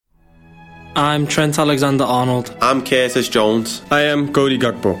I'm Trent Alexander-Arnold. I'm Curtis Jones. I am Cody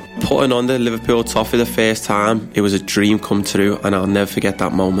Gakpo. Putting on the Liverpool top for the first time, it was a dream come true, and I'll never forget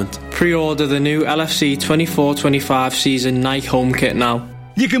that moment. Pre-order the new LFC 24-25 season Nike home kit now.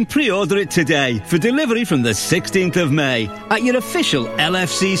 You can pre-order it today for delivery from the 16th of May at your official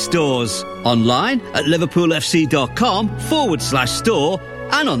LFC stores. Online at liverpoolfc.com/store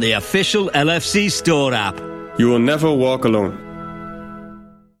and on the official LFC store app. You will never walk alone.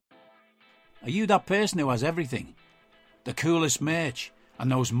 Are you that person who has everything? The coolest merch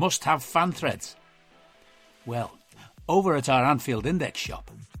and those must-have fan threads? Well, over at our Anfield Index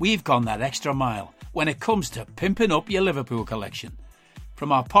shop, we've gone that extra mile when it comes to pimping up your Liverpool collection.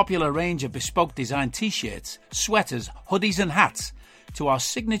 From our popular range of bespoke design t-shirts, sweaters, hoodies and hats, to our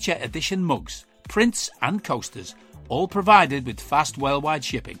signature edition mugs, prints and coasters, all provided with fast worldwide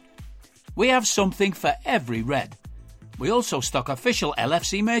shipping. We have something for every red. We also stock official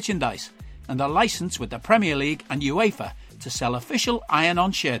LFC merchandise and are licensed with the Premier League and UEFA to sell official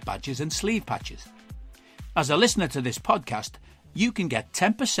iron-on shirt badges and sleeve patches. As a listener to this podcast, you can get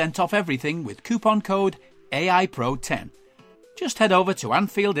 10% off everything with coupon code AIPRO10. Just head over to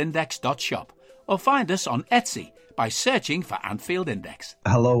AnfieldIndex.shop or find us on Etsy by searching for Anfield Index.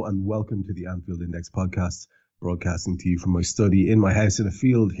 Hello and welcome to the Anfield Index podcast, broadcasting to you from my study in my house in a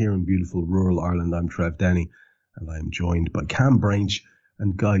field here in beautiful rural Ireland. I'm Trev Denny and I am joined by Cam Branch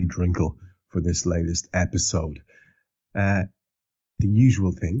and Guy Drinkle for this latest episode. The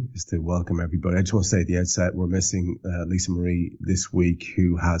usual thing is to welcome everybody. I just want to say at the outset, we're missing Lisa Marie this week,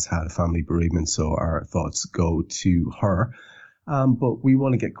 who has had a family bereavement, so our thoughts go to her. But we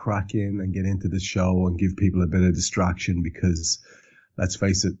want to get cracking and get into the show and give people a bit of distraction because, let's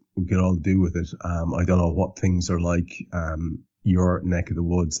face it, we could all do with it. I don't know what things are like your neck of the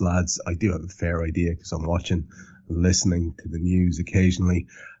woods, lads. I do have a fair idea because I'm watching and listening to the news occasionally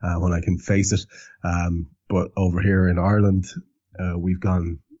when I can face it. But over here in Ireland, we've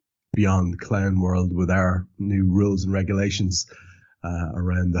gone beyond clown world with our new rules and regulations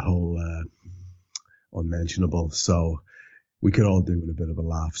around the whole unmentionable. So we could all do with a bit of a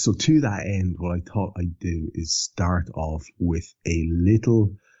laugh. So to that end, what I thought I'd do is start off with a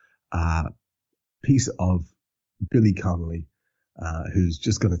little piece of Billy Connolly, who's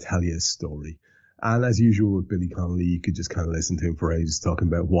just going to tell you a story. And as usual with Billy Connolly, you could just kind of listen to him for ages talking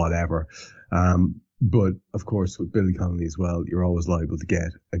about whatever. But of course, with Billy Connolly as well, you're always liable to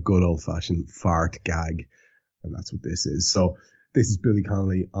get a good old-fashioned fart gag. And that's what this is. So this is Billy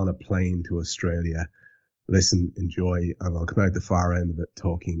Connolly on a plane to Australia. Listen, enjoy, and I'll come out the far end of it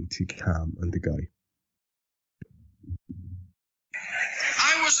talking to Cam and the Guy.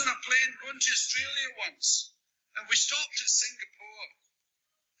 I was on a plane going to Australia once, and we stopped at Singapore,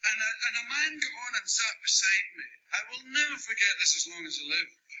 and a man got on and sat beside me. I will never forget this as long as I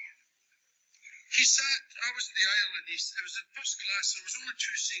live. He sat, I was in the aisle, and it was in first class, there was only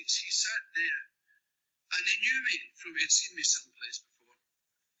two seats. He sat there, and he knew me from, he had seen me someplace before.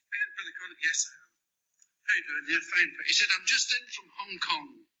 Billy Connolly, yes I am. How you doing? Yeah, fine. He said, I'm just in from Hong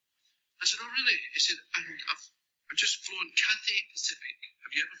Kong. I said, oh really? He said, I've just flown Cathay Pacific.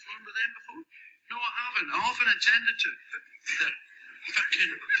 Have you ever flown with them before? No, I haven't. I often intended to. They're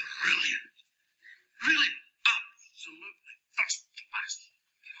fucking brilliant. Really, absolutely first class.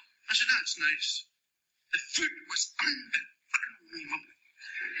 I said, that's nice. The food was unbelievable.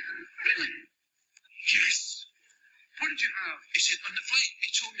 Really? Yes. What did you have? He said, on the flight,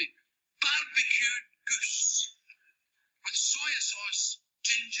 he told me, barbecued goose with soy sauce,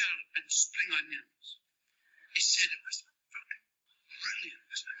 ginger and spring onions. He said it was fucking brilliant.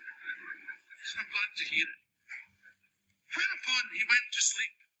 So I'm glad to hear it. Whereupon he went to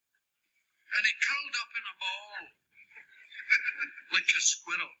sleep and he curled up in a ball like a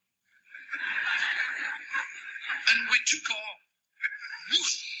squirrel. And we took off,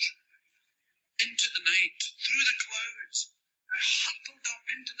 whoosh, into the night, through the clouds. We hurtled up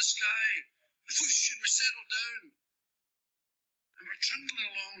into the sky, whoosh, and we settled down. And we're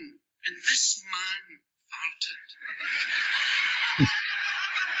trundling along, and this man farted.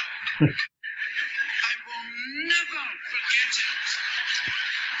 I will never forget it.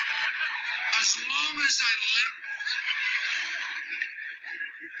 As long as I live.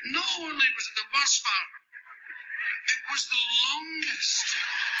 Not only was it the worst fart, it was the longest.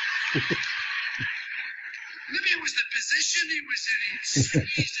 Maybe it was the position he was in. He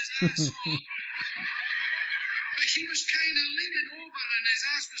squeezed his asshole. But he was kind of leaning over and his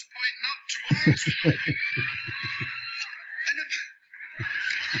ass was pointing up towards me. And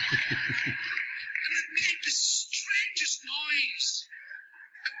it made the strangest noise.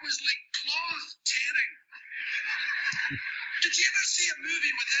 It was like cloth tearing. Did you ever see a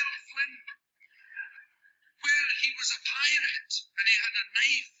movie with Errol Flynn pirate, and he had a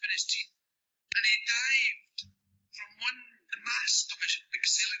knife in his teeth, and he dived from the mast of a big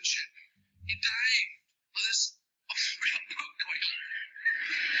sailing ship. He dived with this. Oh, I'm not quite.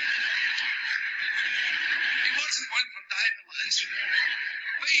 He wasn't one for diving like this,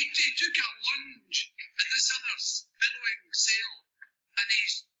 but he took a lunge at this other's billowing sail, and he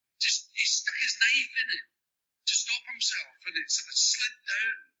stuck his knife in it to stop himself, and it sort of slid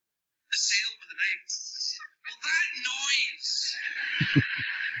down the sail with the knife. Well, that noise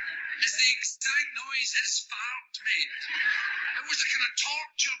is the exact noise his fart made. It was a kind of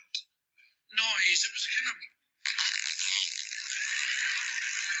tortured noise. It was a kind of...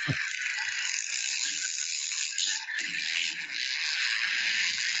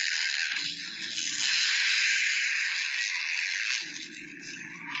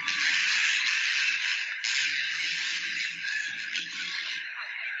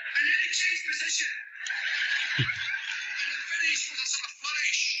 And then he changed position. And it finished with a sort of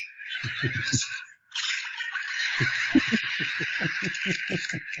flourish. With a sort of...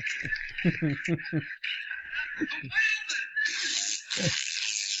 But while the...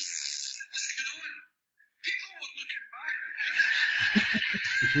 was going on, people were looking back.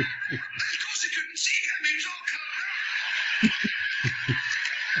 And of course they couldn't see him, he was all covered up.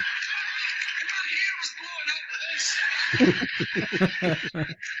 And my hair was blowing up with this.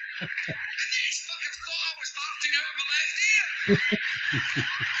 And these fuckers thought I was farting out of my left ear.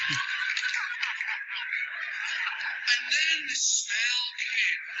 And then the smell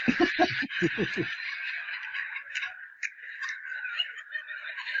came. At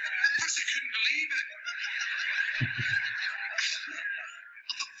first I couldn't believe it. I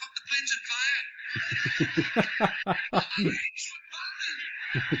thought, fuck, the plane's on fire. My eyes were burning.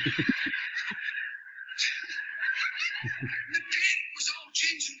 The paint was all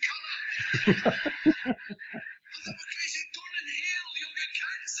changing colour. I thought, my crazy, don't inhale, you'll get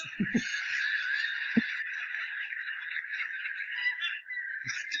cancer. I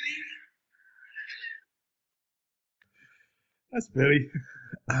didn't even... That's Billy.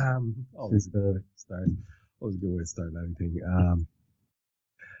 Always a good way to start. Always a good way to start anything.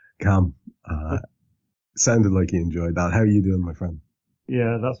 Cam, sounded like you enjoyed that. How are you doing, my friend?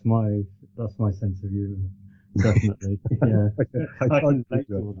 Yeah, that's my sense of humour. Definitely. Yeah. I can relate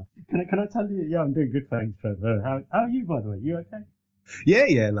to all that. Can I tell you? Yeah, I'm doing good, thanks, Trevor. How are you, by the way? You okay?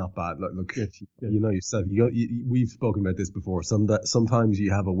 Yeah, not bad. Look, you know yourself. We've spoken about this before. Sometimes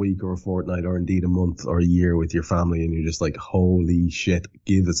you have a week or a fortnight or indeed a month or a year with your family, and you're just like, holy shit,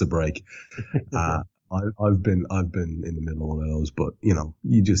 give us a break. I've been in the middle of one of those, but you know,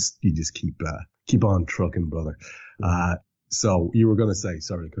 you just keep on trucking, brother. So you were gonna say,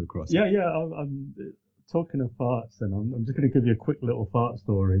 sorry, I could have crossed. Yeah. I'm talking of farts, and I'm just going to give you a quick little fart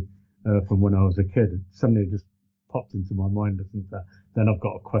story from when I was a kid. Suddenly it just popped into my mind, isn't that? Then I've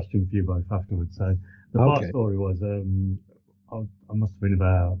got a question for you both afterwards. So the fart story was, I must have been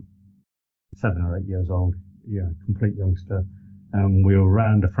about 7 or 8 years old, complete youngster. And we were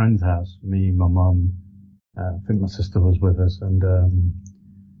around a friend's house, me, my mum, I think my sister was with us, and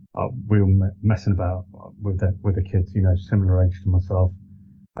we were messing about with the kids, similar age to myself.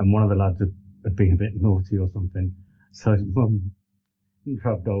 And one of the lads had been a bit naughty or something. So his mum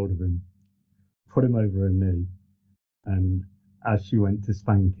grabbed hold of him, put him over her knee, and as she went to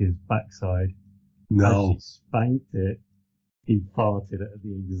spank his backside, as she spanked it, he farted at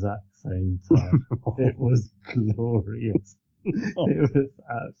the exact same time. It was glorious. It was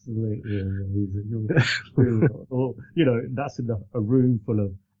absolutely amazing. That's a room full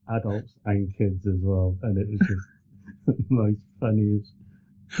of adults and kids as well, and it was just the most funniest,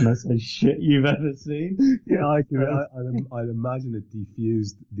 can I say, shit you've ever seen. Yeah, I'd imagine it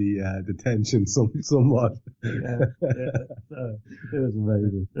diffused the tension somewhat. Yeah, it was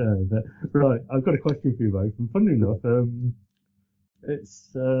amazing. But, right, I've got a question for you both, and funnily enough,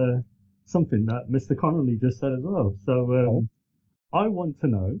 it's something that Mr. Connolly just said as well. So I want to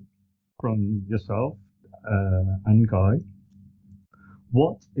know from yourself and Guy,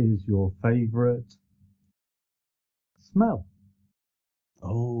 what is your favourite smell?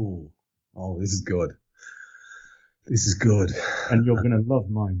 Oh, this is good. This is good. And you're going to love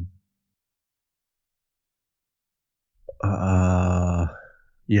mine.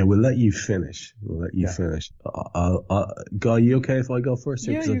 Yeah, we'll let you finish. Finish. Guy, you okay if I go first?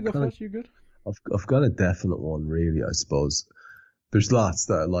 Yeah, you go first. You're good. I've got a definite one, really, I suppose. There's lots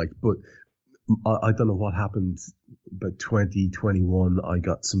that I like, but I don't know what happened. About 2021, I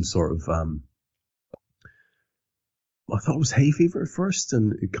got some sort of, I thought it was hay fever at first,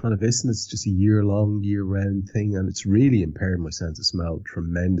 and it kind of isn't. It's just a year-round thing, and it's really impaired my sense of smell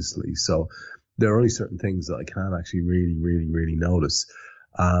tremendously. So there are only certain things that I can actually really, really, really notice.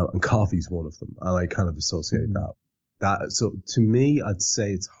 And coffee's one of them. And I kind of associate that. So to me, I'd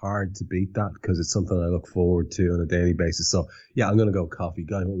say it's hard to beat that because it's something I look forward to on a daily basis. So yeah, I'm going to go coffee.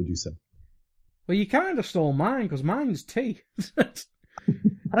 Guy, what would you say? Well, you kind of stole mine because mine's tea.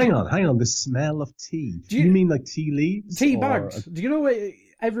 Hang on. The smell of tea. Do you mean like tea leaves? Tea bags. Do you know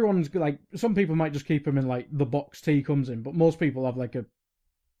everyone's like, some people might just keep them in like the box tea comes in, but most people have like a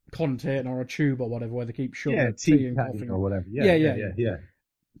container or a tube or whatever where they keep shoving tea and coffee or whatever. Yeah.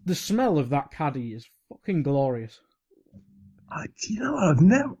 The smell of that caddy is fucking glorious. You know what?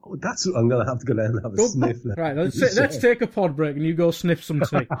 I'm going to have to go down and have a sniff. Right, let's take a pod break and you go sniff some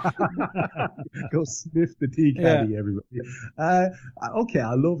tea. Go sniff the tea caddy, everybody. Okay,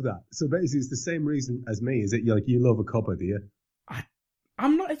 I love that. So basically, it's the same reason as me. Is it like you love a cuppa, do you?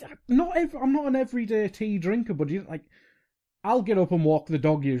 I'm not an everyday tea drinker, but I'll get up and walk the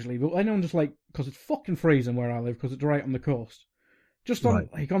dog usually. But I know I'm just like, because it's fucking freezing where I live, because it's right on the coast. Just on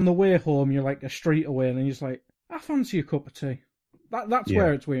on the way home, you're like a street away, and then you're just like, I fancy a cup of tea. That's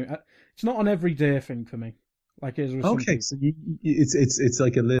where it's weird. It's not an everyday thing for me. Like it is with okay, so it's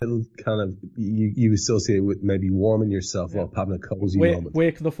like a little kind of you associate with maybe warming yourself up, having a cozy moment.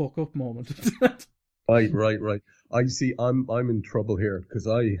 Wake the fuck up moment. Right. I see. I'm in trouble here because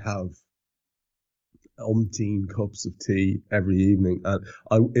I have umpteen cups of tea every evening, and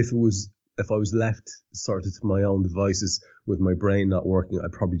if I was left sort of to my own devices with my brain not working,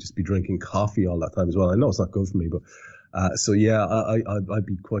 I'd probably just be drinking coffee all that time as well. I know it's not good for me, but so yeah, I'd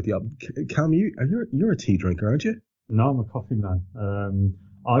be quite the opposite. Cam, you're a tea drinker, aren't you? No, I'm a coffee man.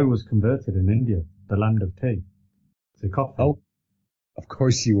 I was converted in India, the land of tea, to coffee. Oh, of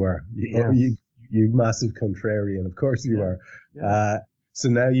course you were. You massive contrarian. Of course you are. Yeah. So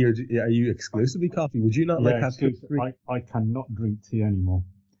now are you exclusively coffee? Would you not have tea? I cannot drink tea anymore.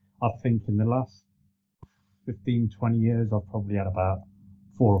 I think in the last 15, 20 years, I've probably had about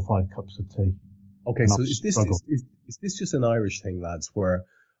 4 or 5 cups of tea. Okay, so is this just an Irish thing, lads, where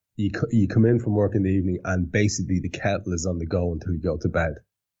you come in from work in the evening and basically the kettle is on the go until you go to bed?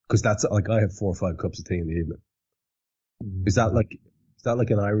 Because that's like I have 4 or 5 cups of tea in the evening. Is that like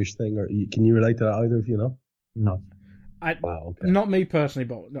an Irish thing, or can you relate to that either? If you know? No. Wow. Okay. Not me personally,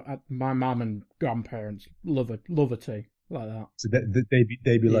 but my mum and grandparents love a tea. Like that. So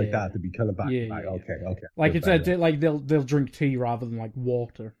they'd be like that. They'd be kind of back. Okay. Like it's like they'll drink tea rather than like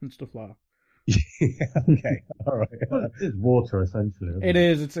water and stuff like that. Okay. All right. Well, it's water essentially. It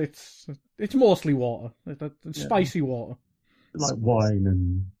is. It's mostly water. It's spicy water. Like wine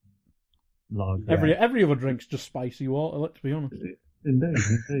and lager. Every other drink's just spicy water. Let's be honest.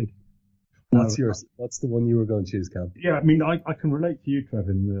 Indeed. What's yours? What's the one you were going to choose, Cam? Yeah, I mean, I can relate to you, Trev,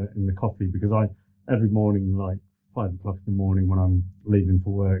 in the coffee because every morning, like 5 o'clock in the morning when I'm leaving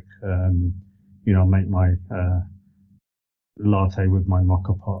for work, I make my latte with my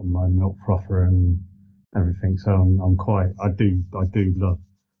mocha pot and my milk frother and everything. So I do love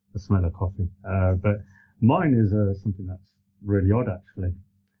the smell of coffee. But mine is something that's really odd actually.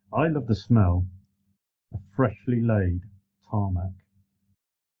 I love the smell of freshly laid tarmac.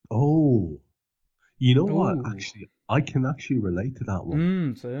 Oh, you know what? Actually, I can actually relate to that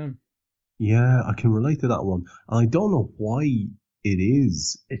one. Same. Yeah, I can relate to that one. I don't know why it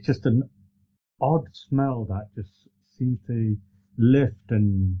is. It's just an odd smell that just seems to lift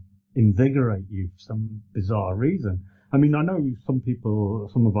and invigorate you for some bizarre reason. I mean, I know some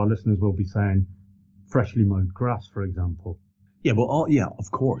of our listeners will be saying freshly mowed grass, for example. Yeah, well,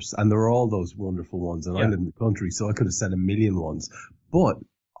 of course. And there are all those wonderful ones. And I live in the country, so I could have said a million ones. But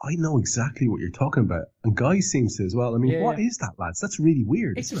I know exactly what you're talking about. And Guy seems to as well. I mean, what is that, lads? That's really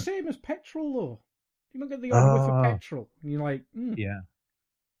weird. It's the same as petrol, though. You don't get the odd whiff of petrol. And you're like, Yeah.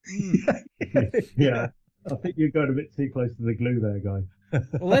 Yeah. I think you're going a bit too close to the glue there, Guy.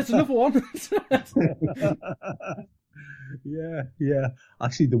 Well, there's another one. Yeah.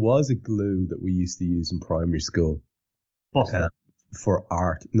 Actually, there was a glue that we used to use in primary school. Bostik. For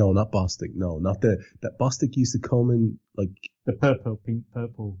art. No, not Bostik. No, not that Bostik used to come in like the pink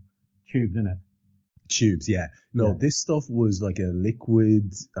purple tubes, isn't it? Tubes, yeah. No, this stuff was like a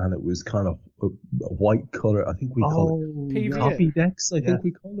liquid and it was kind of a white colour. I think we call it PVA. coffee decks, I think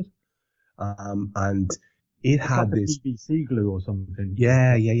we called it. And It It's had like this. a PVC glue or something.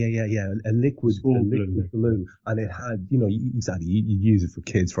 Yeah. A liquid School glue. And it had, exactly, you'd use it for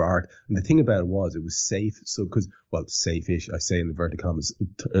kids for art. And the thing about it was safe. So, safe-ish, I say in inverted commas,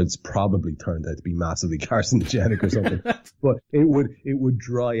 it's probably turned out to be massively carcinogenic or something. But it would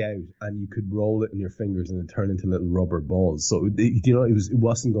dry out and you could roll it in your fingers and it turn into little rubber balls. So, it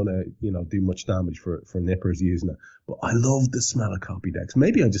wasn't going to, do much damage for nippers using it. But I loved the smell of copy decks.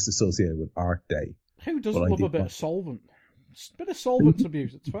 Maybe I just associated it with Art Day. Who doesn't love a bit of solvent? A bit of solvent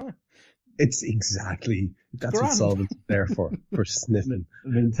abuse, it's fine. That's grand. what solvent's there for sniffing. I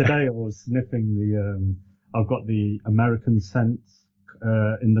mean, today I was sniffing I've got the American scents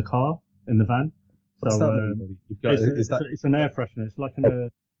in the car, in the van. What's So that? it's an air freshener. It's like a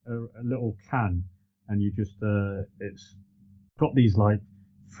little can, and you just it's got these like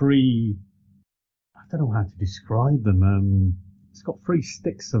three. I don't know how to describe them. It's got 3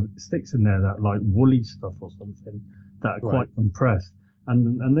 sticks in there that like woolly stuff or something that are quite compressed,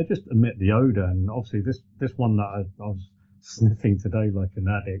 and they just emit the odor. And obviously this one that I was sniffing today like an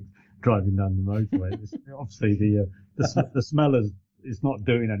addict driving down the motorway. Obviously the smell is not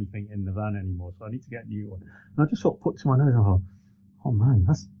doing anything in the van anymore, so I need to get a new one. And I just sort of put to my nose and I thought, oh man,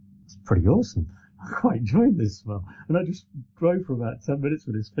 that's pretty awesome. I quite enjoyed this smell. And I just drove for about 10 minutes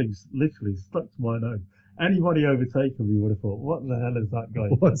with this thing literally stuck to my nose. Anybody overtaking me would have thought, what the hell is that guy?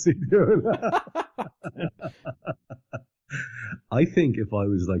 What's he doing? I think if I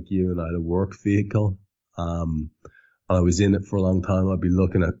was like you and I had a work vehicle, and I was in it for a long time, I'd be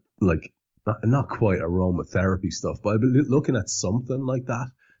looking at like, not quite aromatherapy stuff, but I'd be looking at something like that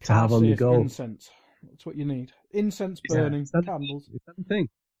to have on the go. Incense. That's what you need. Incense burning, candles. Is that the thing?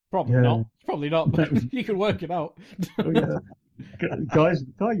 Probably not. Probably not, but you can work it out. Oh, yeah. Guys,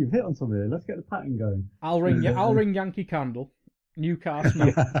 you've hit on something here. Let's get the pattern going. I'll ring Yankee Candle. New car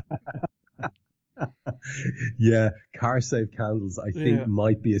smell. Yeah, car safe candles I think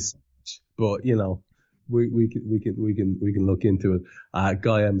might be a switch, but we can look into it.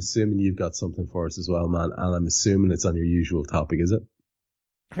 Guy, I'm assuming you've got something for us as well, man, and I'm assuming it's on your usual topic, is it?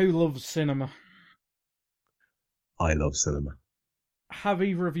 Who loves cinema? I love cinema. Have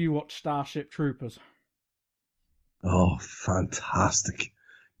either of you watched Starship Troopers? Oh, fantastic.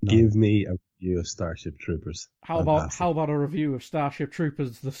 No. Give me a review of Starship Troopers. How about a review of Starship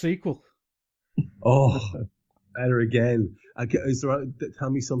Troopers, the sequel? Oh, better again. Tell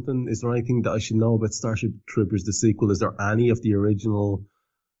me something. Is there anything that I should know about Starship Troopers, the sequel? Is there any of the original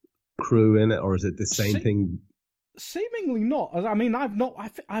crew in it, or is it the same thing? Seemingly not. I mean,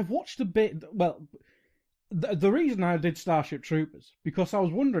 I've watched a bit. Well, the reason I did Starship Troopers because I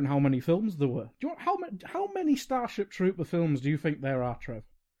was wondering how many films there were. Do you want, how many Starship Trooper films do you think there are, Trev?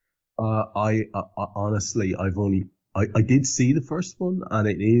 I honestly, I did see the first one, and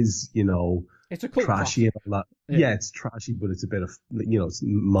it is, it's a cult trashy and all that. Yeah, it's trashy, but it's a bit of, it's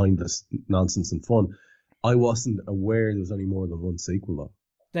mindless nonsense and fun. I wasn't aware there was any more than one sequel though.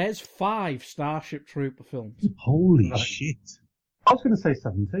 There's 5 Starship Trooper films. Holy shit. I was going to say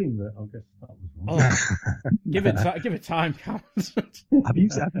 17, but I guess that was wrong. Oh, give it time, Cam. Have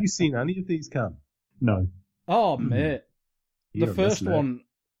you seen any of these, Cam? No. Oh, mate. The first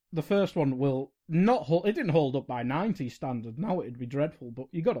one will not hold. It didn't hold up by 90s standard. Now it'd be dreadful, but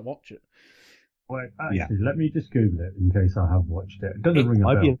you got to watch it. Wait, actually, let me just Google it in case I have watched it. It doesn't ring a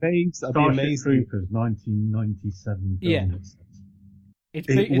bell. I'd be amazed. Starship Troopers, 1997 film. Yeah. It's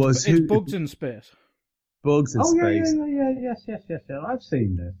Bugs in Space. Bugs in Space. Yes. I've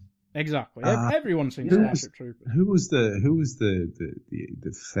seen this. Exactly. Everyone's seen Starship Troopers. Who was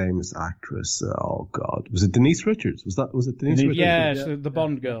the famous actress? Oh God, was it Denise Richards? Was it Denise Richards? Yeah, so the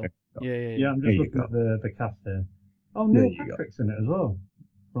Bond girl. Yeah. I'm just looking at the cast there. Oh, Neil Patrick's in it as well,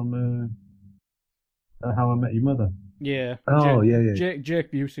 from How I Met Your Mother. Yeah. Oh, yeah.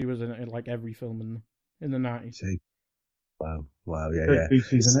 Jake Busey was in it in like every film in the 90s. Wow, yeah. Jake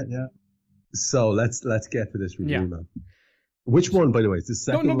Busey's in it, yeah. So let's get to this review, man. Which one, by the way? Is the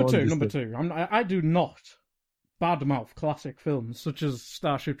second one? Number two. I do not badmouth classic films such as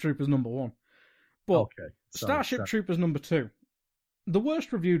Starship Troopers number 1. But Starship Troopers number 2, the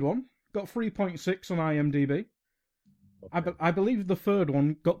worst reviewed one, got 3.6 on IMDb. Okay. I believe the third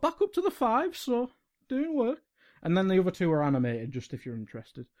one got back up to the 5, so doing work. And then the other 2 are animated, just if you're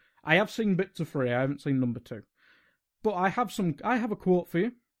interested. I have seen bits of 3, I haven't seen number 2. But I have a quote for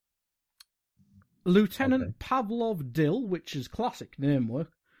you. Lieutenant Pavlov Dill, which is classic name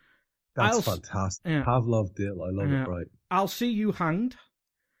work. That's fantastic. Yeah. Pavlov Dill, I love it, right. I'll see you hanged.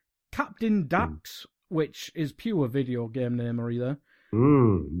 Captain Dax, which is pure video game namery there.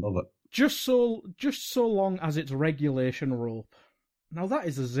 Love it. Just so long as it's regulation rope. Now that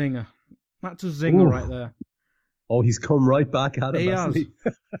is a zinger. That's a zinger right there. Oh, he's come right back at him, hasn't he?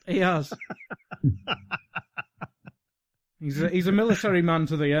 He has. He's a military man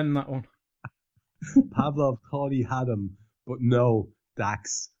to the end, that one. Pavlov thought he had him, but no,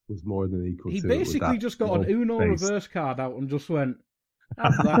 Dax was more than equal to it. He basically just got an Uno reverse card out and just went,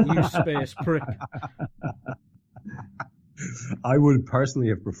 after that, you space prick. I would personally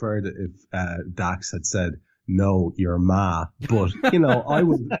have preferred it if Dax had said, "No, you're ma." But you know, I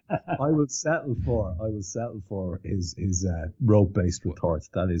would settle for his rope based retort.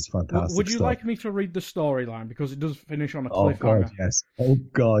 That is fantastic. Would you stuff. like me to read the storyline, because it does finish on a Oh cliffhanger? God, yes. Oh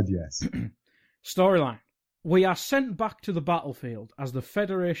God, yes. Storyline. We are sent back to the battlefield as the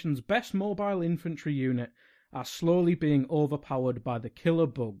Federation's best mobile infantry unit are slowly being overpowered by the killer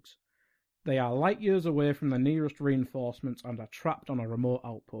bugs. They are light years away from the nearest reinforcements and are trapped on a remote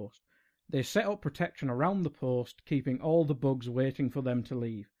outpost. They set up protection around the post, keeping all the bugs waiting for them to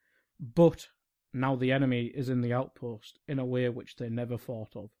leave. But now the enemy is in the outpost in a way which they never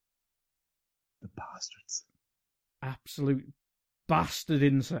thought of. The bastards. Absolute bastard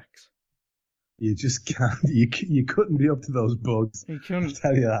insects. You just can't. You couldn't be up to those bugs. You couldn't. I'll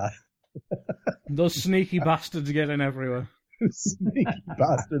tell you that. Those sneaky bastards get in everywhere. Sneaky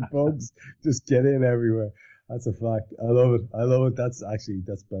bastard bugs just get in everywhere. That's a fact. I love it. That's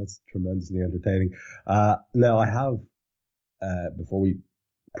tremendously entertaining. Now I have, before we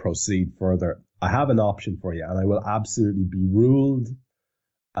proceed further, I have an option for you, and I will absolutely be ruled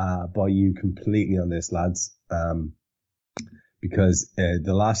by you completely on this, lads. Because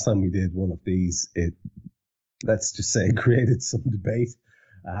the last time we did one of these, it, let's just say, created some debate.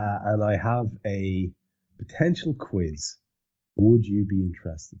 And I have a potential quiz. Would you be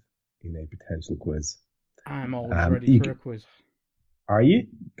interested in a potential quiz? I'm always ready for a quiz. Are you?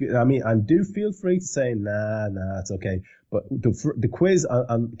 I mean, and do feel free to say, nah, it's okay. But the quiz,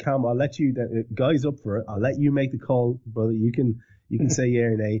 and Cam, I'll let you, guys up for it. I'll let you make the call, brother. You can say yeah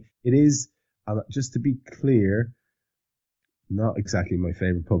or nay. It is, just to be clear, not exactly my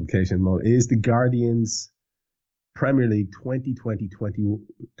favorite publication. It is the Guardian's Premier League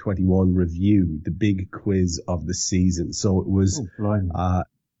 2020-2021 review, the big quiz of the season. So it was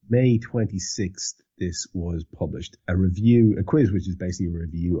May 26th. This was published. A quiz, which is basically a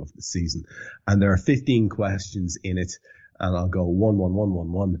review of the season. And there are 15 questions in it. And I'll go 1, 1, 1, 1,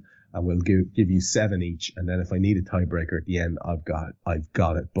 1. And we'll give you 7 each. And then if I need a tiebreaker at the end, I've got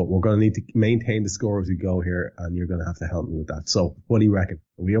it. But we're going to need to maintain the score as we go here. And you're going to have to help me with that. So what do you reckon?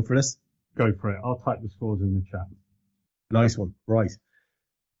 Are we up for this? Go for it. I'll type the scores in the chat. Nice one. Right.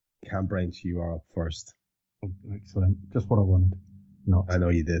 Cam Branch, you are up first. Excellent. Just what I wanted. I know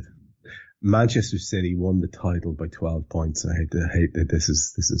you did. Manchester City won the title by 12 points. I hate that this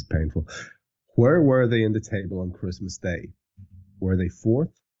is painful. Where were they in the table on Christmas Day? Were they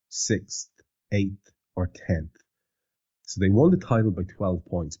 4th, 6th, 8th, or 10th? So they won the title by 12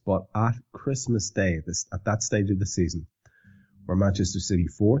 points, but at Christmas Day, at that stage of the season, were Manchester City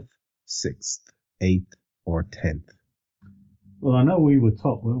 4th, 6th, 8th, or 10th? Well, I know we were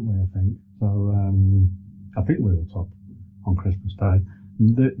top, weren't we, I think. So, I think we were top on Christmas Day.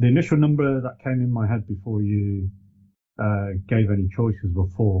 The initial number that came in my head before you gave any choices were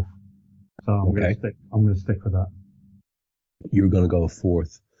 4th. So I'm going to stick with that. You're going to go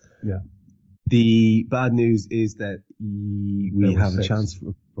 4th. Yeah. The bad news is that we have a chance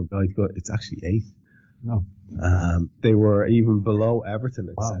for Guy to go. It's actually 8th. No. They were even below Everton,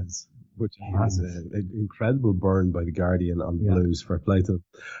 it says, which is an incredible burn by the Guardian on the Blues for play to them.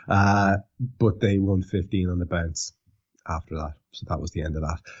 But they won 15 on the bounce after that. So that was the end of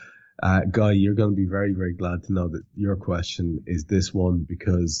that. Guy, you're going to be very, very glad to know that your question is this one,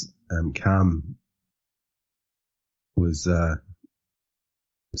 because Cam was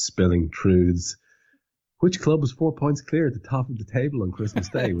spilling truths. Which club was 4 points clear at the top of the table on Christmas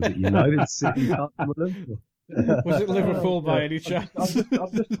Day? Was it United, City, Tottenham, or Liverpool? Was it Liverpool by any chance? I'm just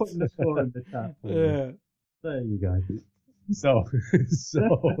putting the score in the chat. Yeah. There you go. So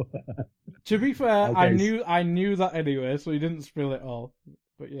to be fair, okay. I knew that anyway, so he didn't spill it all.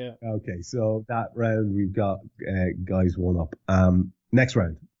 But yeah. Okay, so that round we've got guys 1 up. Next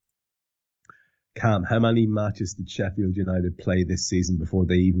round. Cam, how many matches did Sheffield United play this season before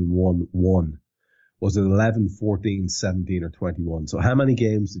they even won one? Was it 11, 14, 17, or 21? So how many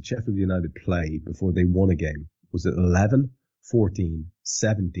games did Sheffield United play before they won a game? Was it 11, 14,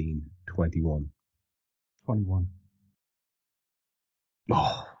 17, 21? 21.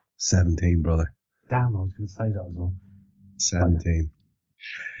 Oh, 17, brother. Damn, I was going to say that as well. 17.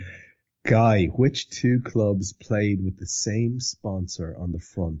 Guy, which 2 clubs played with the same sponsor on the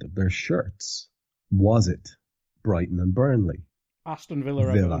front of their shirts? Was it Brighton and Burnley? Aston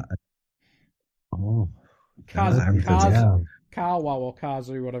Villa. Oh, Carwow or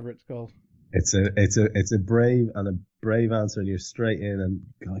Kazu, whatever it's called. It's a brave answer, and you're straight in. And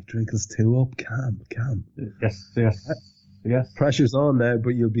God, Drinkle's 2 up. Cam. Yes. Pressure's on now,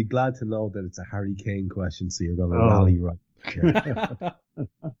 but you'll be glad to know that it's a Harry Kane question, so you're going to rally right.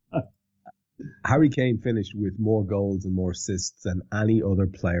 Harry Kane finished with more goals and more assists than any other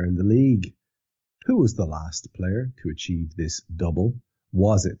player in the league. Who was the last player to achieve this double?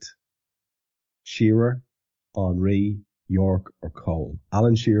 Was it Shearer, Henry, York, or Cole?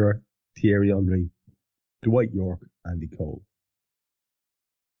 Alan Shearer, Thierry Henry, Dwight York, Andy Cole.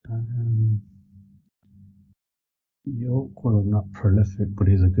 York was not prolific, but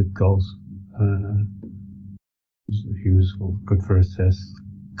he's a good goals. He was good for assists.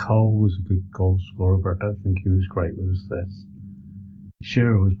 Cole was a good goal scorer, but I don't think he was great with assists.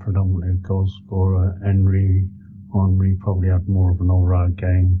 Shearer was predominantly a goal scorer. Henry probably had more of an all-round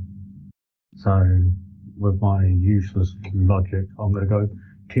game. So, with my useless logic, I'm going to go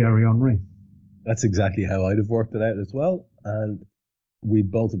Thierry Henry. That's exactly how I'd have worked it out as well, and we'd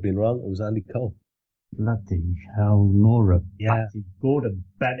both have been wrong. It was Andy Cole. Bloody hell, Nora. Yeah. Gordon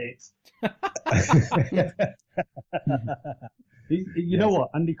Bennett. You know what?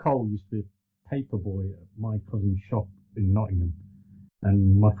 Andy Cole used to be a paper boy at my cousin's shop in Nottingham.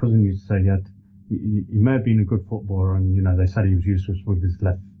 And my cousin used to say he may have been a good footballer, and, you know, they said he was useless with his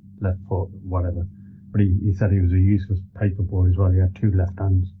left foot, whatever. But he said he was a useless paper boy as well. He had 2 left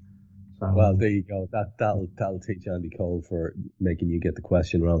hands. So, well, there you go. That'll teach Andy Cole for making you get the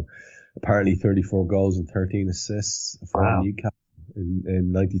question wrong. Apparently 34 goals and 13 assists for Newcastle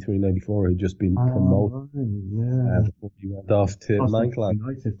in 93-94. Had just been promoted. Before he went off to Mankland.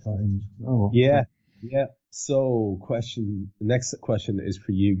 United times. Oh, yeah. So, the next question is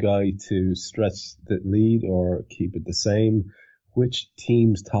for you, Guy, to stretch the lead or keep it the same. Which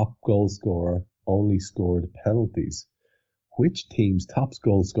team's top goal scorer only scored penalties? Which team's top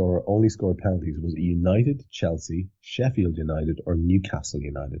goal scorer only scored penalties? Was it United, Chelsea, Sheffield United, or Newcastle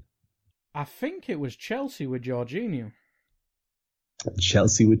United? I think it was Chelsea with Jorginho.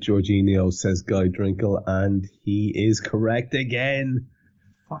 Chelsea with Jorginho, says Guy Drinkle, and he is correct again.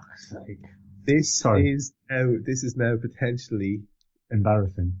 Fuck's sake. This is now potentially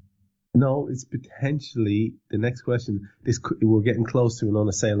embarrassing. No, it's potentially the next question. We're getting close to an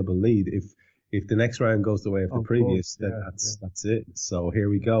unassailable lead. If the next round goes the way of the previous, then that's it. So here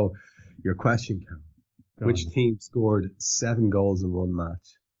we go. Your question, Cam. Which team scored 7 goals in one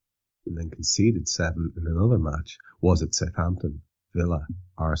match and then conceded 7 in another match? Was it Southampton, Villa,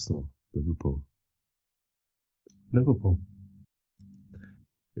 Arsenal, Liverpool? Liverpool.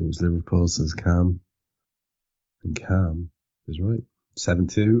 It was Liverpool, says Cam. And Cam is right.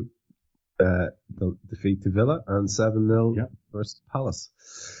 7-2, the defeat to Villa, and 7-0 versus Palace.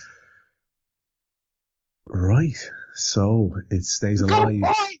 Right. So it stays alive.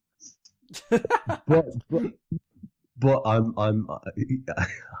 but I'm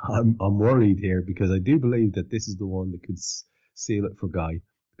worried here because I do believe that this is the one that could seal it for Guy.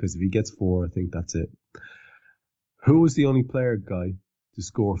 Because if he gets 4, I think that's it. Who was the only player, Guy, to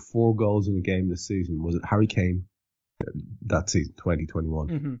score 4 goals in a game this season? Was it Harry Kane? That season, 2021.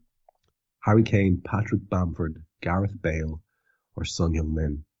 Mm-hmm. Harry Kane, Patrick Bamford, Gareth Bale, or Son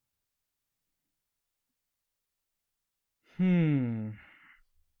Heung-min?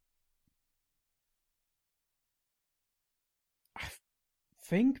 I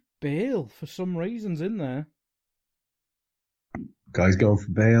think Bale, for some reason's in there. Guy's going for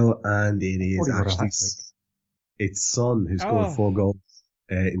Bale, and it is actually it's Son who scored 4 goals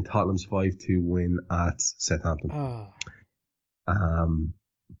in Tottenham's 5-2 win at Southampton.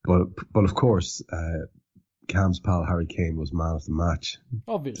 But of course, Cam's pal Harry Kane was man of the match,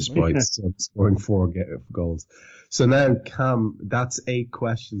 obviously, despite scoring 4 goals. So now, Cam, that's 8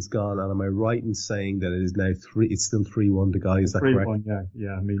 questions gone, and am I right in saying that it is now 3? It's still 3-1 to Guy. Is that correct? 3-1,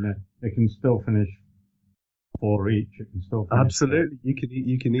 yeah. I mean, it can still finish 4 each. It can still finish absolutely.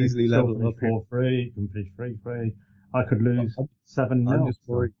 You can easily level up 4-3. You can finish 3-3. I could lose 7-0.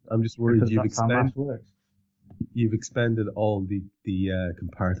 I'm just worried because you've expended all the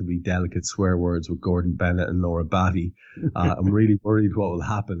comparatively delicate swear words with Gordon Bennett and Laura Batty. I'm really worried what will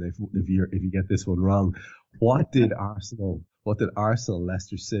happen if you get this one wrong. What did Arsenal,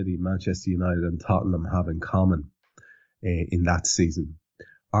 Leicester City, Manchester United, and Tottenham have in common in that season?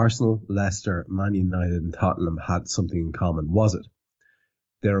 Arsenal, Leicester, Man United, and Tottenham had something in common. Was it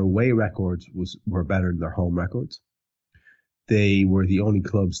their away records were better than their home records? They were the only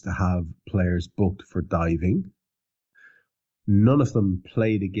clubs to have players booked for diving. None of them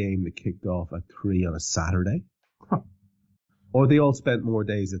played a game that kicked off at 3 on a Saturday. or they all spent more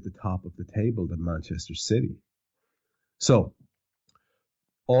days at the top of the table than Manchester City. So,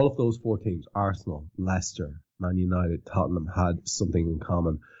 all of those 4 teams, Arsenal, Leicester, Man United, Tottenham, had something in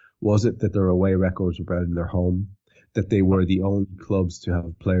common. Was it that their away records were better than their home? That they were the only clubs to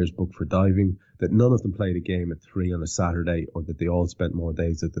have players booked for diving? That none of them played a game at 3 on a Saturday? Or that they all spent more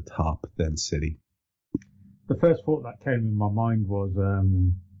days at the top than City? The first thought that came in my mind was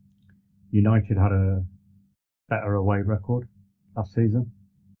United had a better away record last season.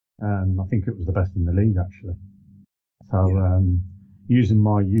 I think it was the best in the league, actually. So, using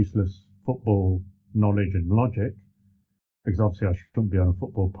my useless football knowledge and logic, because obviously I shouldn't be on a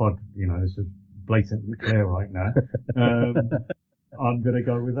football pod, this is blatantly clear right now. I'm going to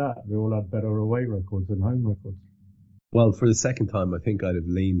go with that. They all had better away records than home records. Well, for the second time, I think I'd have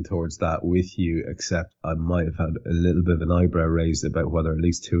leaned towards that with you, except I might have had a little bit of an eyebrow raised about whether at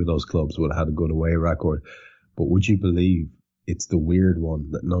least 2 of those clubs would have had a good away record. But would you believe it's the weird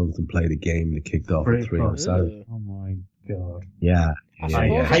one that none of them played a game that kicked off at 3 on Saturday? Oh my God. Yeah. I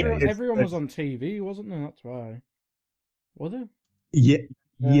suppose everyone was on TV, wasn't there? That's why. Was it? Yeah.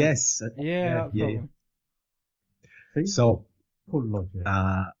 Yes. Yeah. So, good logic.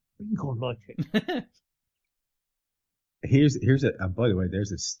 Good logic. Here's a by the way,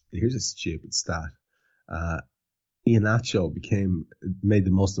 here's a stupid stat. Iheanacho made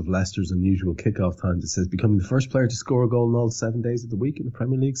the most of Leicester's unusual kickoff times. It says becoming the first player to score a goal in all 7 days of the week in the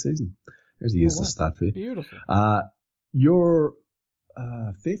Premier League season. There's a useless stat for you. Beautiful. Your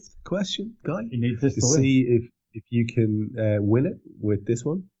 5th question, Guy. You need this to see if you can win it with this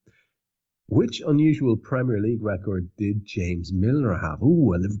one. Which unusual Premier League record did James Milner have?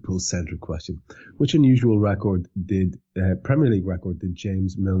 Ooh, a Liverpool-centric question. Which unusual Premier League record did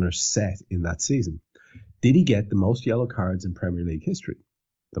James Milner set in that season? Did he get the most yellow cards in Premier League history?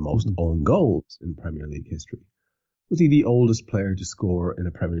 The most own goals in Premier League history? Was he the oldest player to score in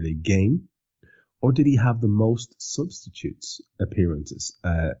a Premier League game? Or did he have the most substitutes appearances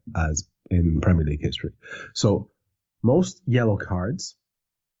as in Premier League history? So, most yellow cards,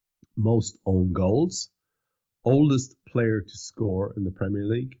 most own goals, oldest player to score in the Premier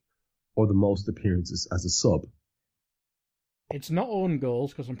League, or the most appearances as a sub? It's not own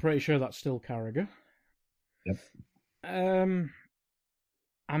goals, because I'm pretty sure that's still Carragher. Yep. I'm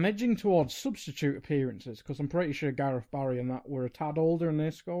edging towards substitute appearances, because I'm pretty sure Gareth Barry and that were a tad older and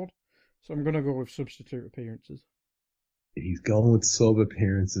they scored. So I'm going to go with substitute appearances. He's going with sub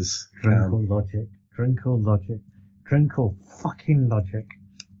appearances. Drinkle logic. Drinkle fucking logic.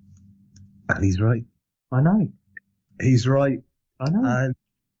 And he's right. I know. He's right. I know. And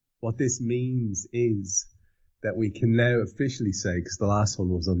what this means is that we can now officially say, because the last one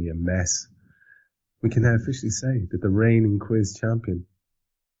was only a mess, we can now officially say that the reigning quiz champion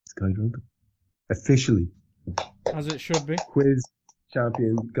is Guy Drunkle. Officially. As it should be. Quiz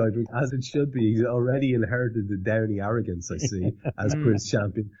champion Guy Drunkle. As it should be. He's already inherited the downy arrogance, I see, as quiz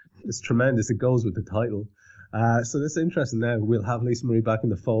champion. It's tremendous. It goes with the title. So this is interesting now. We'll have Lisa Marie back in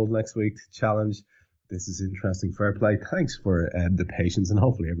the fold next week to challenge. This is interesting. Fair play. Thanks for the patience, and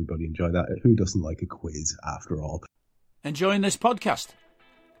hopefully everybody enjoyed that. Who doesn't like a quiz after all? Enjoying this podcast?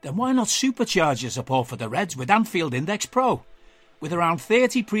 Then why not supercharge your support for the Reds with Anfield Index Pro? With around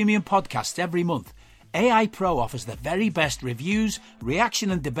 30 premium podcasts every month, AI Pro offers the very best reviews, reaction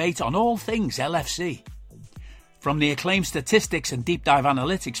and debate on all things LFC. From the acclaimed statistics and deep dive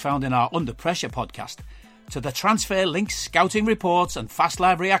analytics found in our Under Pressure podcast, to the transfer links, scouting reports and fast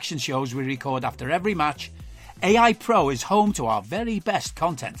live reaction shows we record after every match, AI Pro is home to our very best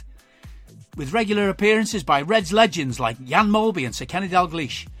content. With regular appearances by Reds legends like Jan Molby and Sir Kenny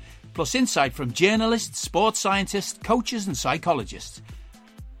Dalglish, plus insight from journalists, sports scientists, coaches and psychologists.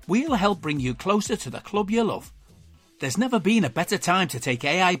 We'll help bring you closer to the club you love. There's never been a better time to take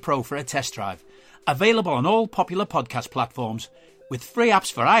AI Pro for a test drive. Available on all popular podcast platforms, with free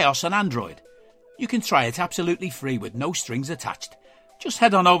apps for iOS and Android. You can try it absolutely free with no strings attached. Just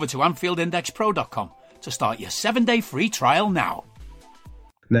head on over to AnfieldIndexPro.com to start your 7-day free trial now.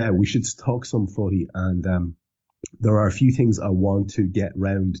 Now, we should talk some footy, and there are a few things I want to get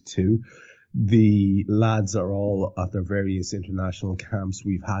round to. The lads are all at their various international camps.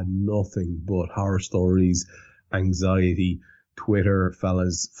 We've had nothing but horror stories, anxiety, Twitter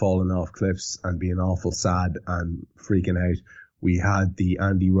fellas falling off cliffs and being awful sad and freaking out. We had the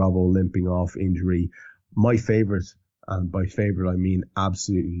Andy Robbo limping off injury. My favourite, and by favourite I mean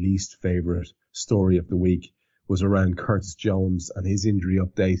absolutely least favourite story of the week, was around Curtis Jones and his injury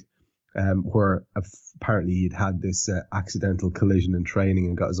update, where apparently he'd had this accidental collision in training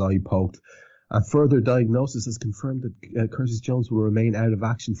and got his eye poked. And further diagnosis has confirmed that Curtis Jones will remain out of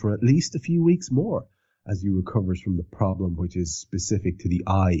action for at least a few weeks more. as he recovers from the problem, which is specific to the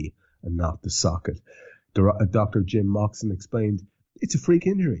eye and not the socket. Dr. Jim Moxon explained, it's a freak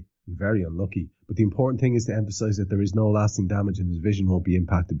injury, very unlucky, but the important thing is to emphasize that there is no lasting damage and his vision won't be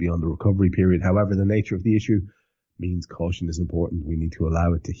impacted beyond the recovery period. However, the nature of the issue means caution is important. We need to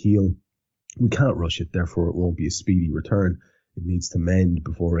allow it to heal. We can't rush it, therefore it won't be a speedy return. It needs to mend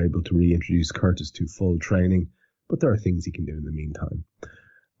before we're able to reintroduce Curtis to full training, but there are things he can do in the meantime.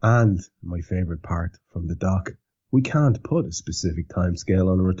 And my favourite part from the doc, we can't put a specific timescale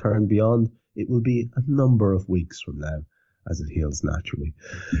on a return beyond. It will be a number of weeks from now as it heals naturally.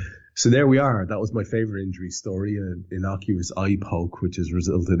 So there we are. That was my favourite injury story, an innocuous eye poke, which has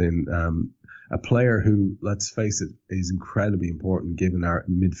resulted in a player who, let's face it, is incredibly important given our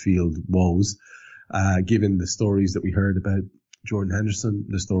midfield woes, given the stories that we heard about Jordan Henderson,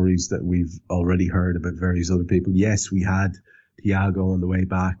 the stories that we've already heard about various other people. Yes, we had Thiago on the way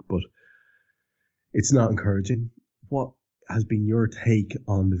back, but it's not encouraging. What has been your take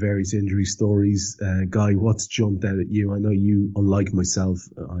on the various injury stories? Guy, what's jumped out at you? I know you, unlike myself,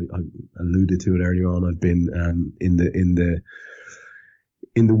 I alluded to it earlier on, I've been in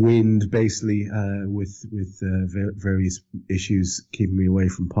the wind, basically, with various issues keeping me away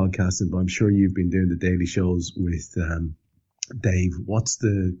from podcasting, but I'm sure you've been doing the daily shows with Dave. What's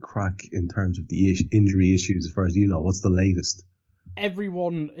the crack in terms of the injury issues as far as you know? What's the latest?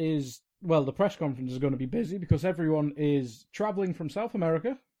 Everyone is, well, the press conference is going to be busy because everyone is travelling from South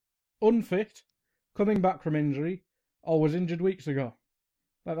America, unfit, coming back from injury, or was injured weeks ago.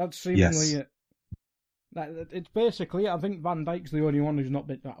 That's seemingly it. It's basically, I think Van Dijk's the only one who's not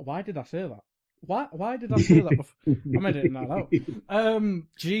been... Why did I say that? Why did I say that before? I'm editing that out.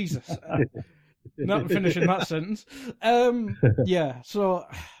 Jesus. Not finishing that sentence. Yeah, so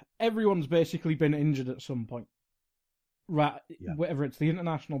everyone's basically been injured at some point. Right, yeah. Whether it's the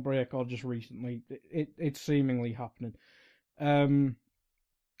international break or just recently, it's seemingly happening.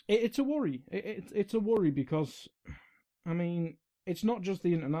 It's a worry. It's a worry because, I mean, it's not just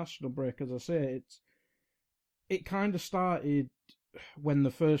the international break, as I say. It kind of started when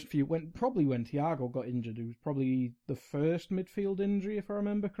the first few, when Thiago got injured. It was probably the first midfield injury, if I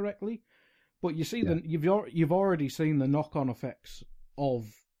remember correctly. But you see, you've already seen the knock-on effects of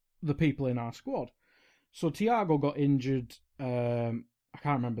the people in our squad. So Thiago got injured. I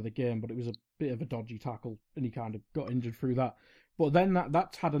can't remember the game, but it was a bit of a dodgy tackle, and he kind of got injured through that. But then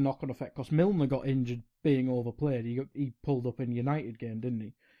that's had a knock-on effect because Milner got injured being overplayed. He pulled up in the United game, didn't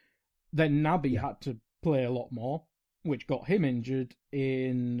he? Then Naby had to play a lot more, which got him injured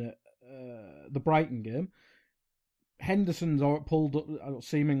in the Brighton game. Henderson's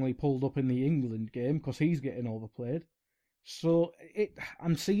seemingly pulled up in the England game because he's getting overplayed. So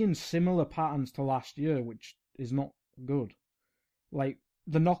I'm seeing similar patterns to last year, which is not good. Like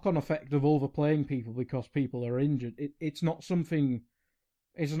the knock-on effect of overplaying people because people are injured. It's not something.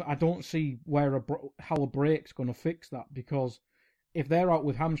 I don't see how a break's going to fix that, because if they're out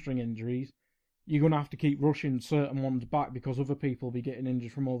with hamstring injuries, you're going to have to keep rushing certain ones back because other people will be getting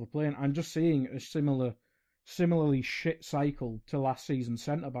injured from overplaying. I'm just seeing a similarly shit cycle to last season's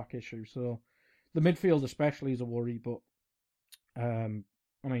centre-back issue. So the midfield especially is a worry, but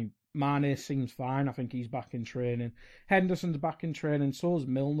I mean, Mane seems fine. I think he's back in training. Henderson's back in training, so is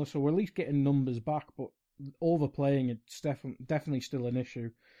Milner, so we're at least getting numbers back, but overplaying, it's definitely still an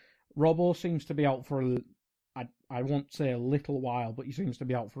issue. Robbo seems to be out for, I won't say a little while, but he seems to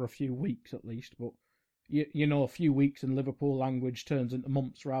be out for a few weeks at least, but you know, a few weeks in Liverpool language turns into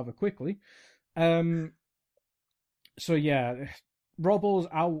months rather quickly. So yeah, Robbo's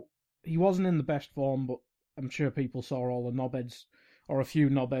out. He wasn't in the best form, but I'm sure people saw all the knobheads, or a few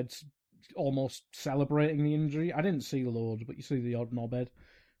knobheads, almost celebrating the injury. I didn't see loads, but you see the odd knobhead.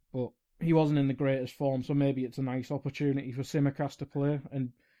 But he wasn't in the greatest form, so maybe it's a nice opportunity for Tsimikas to play.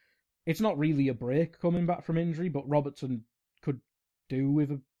 And it's not really a break coming back from injury, but Robertson could do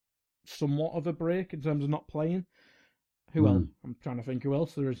with somewhat of a break in terms of not playing. Who else? I'm trying to think who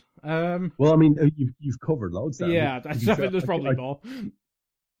else there is. Well, I mean, you've covered loads there. Yeah, I think there's probably more.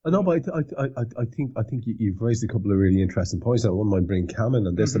 No, but I think you've raised a couple of really interesting points. I wouldn't mind bringing Cam in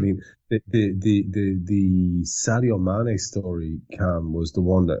on this. Mm-hmm. I mean, the Sadio Mane story, Cam, was the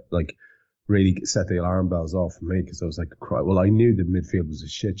one that like really set the alarm bells off for me, because I was like, well, I knew the midfield was a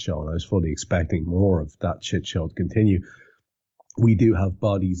shit show, and I was fully expecting more of that shit show to continue. We do have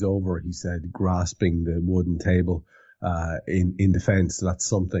bodies over, he said, grasping the wooden table in defence. So that's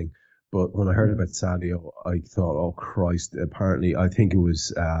something. But when I heard about Sadio, I thought, oh Christ! Apparently, I think it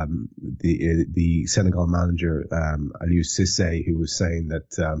was the Senegal manager Aliou Cissé who was saying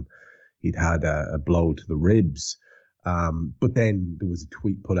that he'd had a blow to the ribs. But then there was a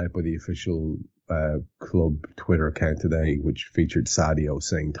tweet put out by the official club Twitter account today, which featured Sadio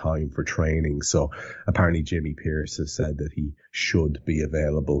saying time for training. So apparently Jimmy Pearce has said that he should be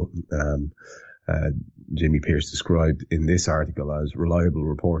available. Jimmy Pearce described in this article as reliable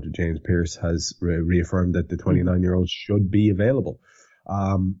reporter James Pearce has reaffirmed that the 29-year-old should be available.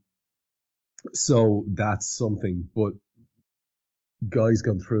 So that's something, but Guy's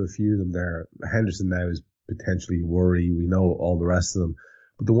gone through a few of them there. Henderson now is potentially worried. We know all the rest of them.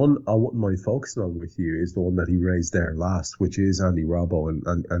 But the one I wouldn't mind focusing on with you is the one that he raised there last, which is Andy Robbo.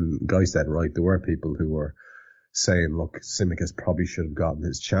 And Guy said, right, there were people who were saying, look, Tsimikas probably should have gotten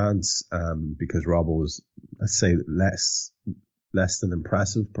his chance, because Robbo was, let's say, less than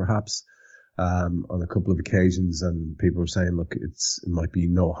impressive, perhaps, on a couple of occasions. And people were saying, look, it might be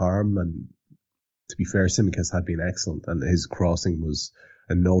no harm. And to be fair, Tsimikas had been excellent, and his crossing was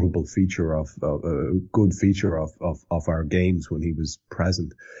a notable feature a good feature of our games when he was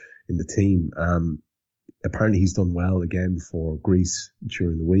present in the team. Apparently he's done well again for Greece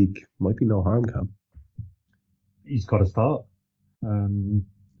during the week. Might be no harm, Cam. He's got to start.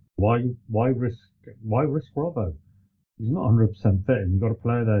 Why risk Robbo? He's not 100% fit, and you've got a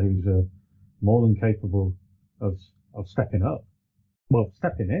player there who's more than capable of stepping up. Well,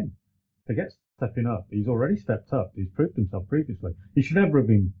 stepping in. Forget stepping up. He's already stepped up. He's proved himself previously. He should never have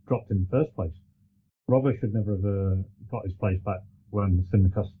been dropped in the first place. Robbo should never have got his place back when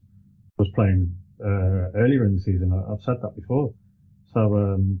Tsimikas was playing earlier in the season. I've said that before.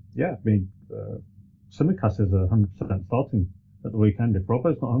 So, Tsimikas is 100% starting at the weekend. If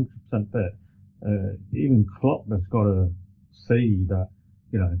Robbo's not 100% fit, even Klopp has got to see that,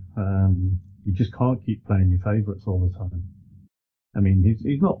 you just can't keep playing your favourites all the time. I mean,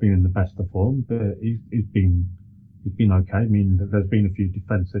 he's not been in the best of form, but he's been okay. I mean, there's been a few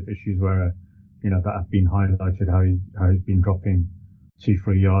defensive issues where, that have been highlighted, how he's been dropping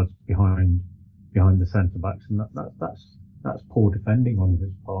 2-3 yards behind the centre backs, and that's poor defending on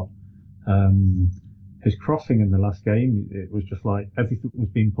his part. His crossing in the last game, it was just like everything was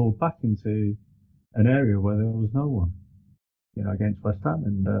being pulled back into an area where there was no one, against West Ham,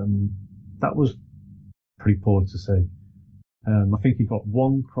 and that was pretty poor to see. I think he got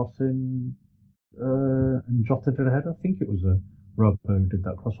one crossing and jotted it ahead. I think it was Robbo who did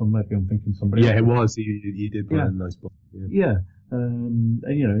that cross one. Maybe I'm thinking somebody else. Yeah, it was. He did put in a nice ball. Yeah.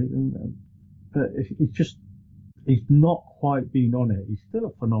 But he's not quite been on it. He's still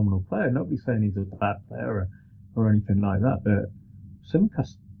a phenomenal player. Nobody's saying he's a bad player or anything like that, but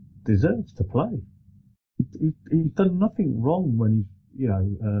Tsimikas deserves to play. He's done nothing wrong when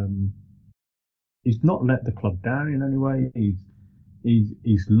he's not let the club down in any way.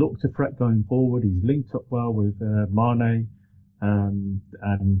 He's looked a threat going forward. He's linked up well with Mane, and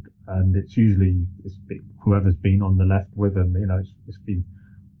it's usually whoever's been on the left with him. It's been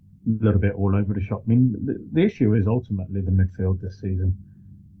a little bit all over the shop. I mean, the issue is ultimately the midfield this season.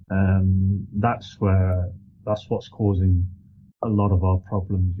 That's what's causing a lot of our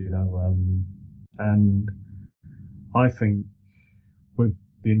problems. And I think with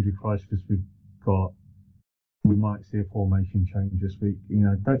the injury crisis we've got, we might see a formation change this week.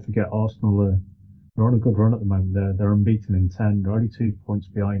 Don't forget Arsenal are on a good run at the moment. They're unbeaten in 10. They're only 2 points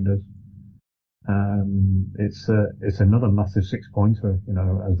behind us. It's another massive 6-pointer,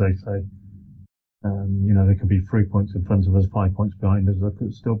 as they say. They could be 3 points in front of us, 5 points behind us. There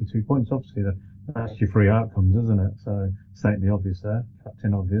could still be 2 points. Obviously, that's your 3 outcomes, isn't it? So stating the obvious there,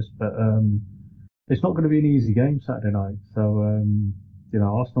 Captain Obvious. But it's not going to be an easy game Saturday night. So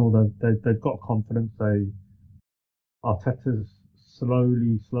Arsenal, they've got confidence. Arteta's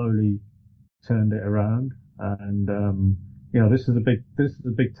slowly turned it around, and this is a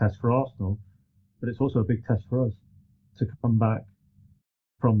big test for Arsenal, but it's also a big test for us to come back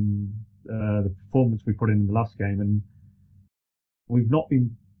from the performance we put in the last game, and we've not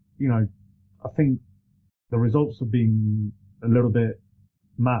been. I think the results have been a little bit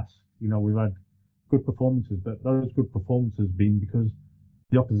masked. We've had good performances, but those good performances have been because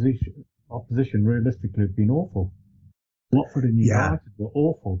the opposition realistically have been awful. Watford and United were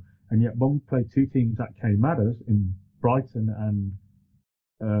awful, and yet when we played two teams that came at us in Brighton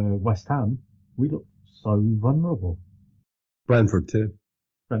and West Ham, we looked so vulnerable. Brentford too.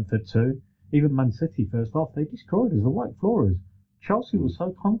 Even Man City first half, they destroyed us. The white floorers. Chelsea was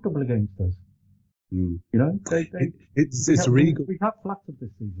so comfortable against us. It's a really good. We have flattered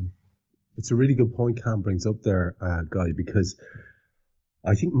this season. It's a really good point Cam brings up there, Guy, because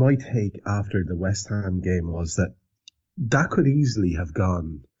I think my take after the West Ham game was that could easily have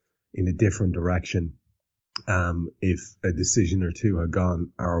gone in a different direction. if a decision or two had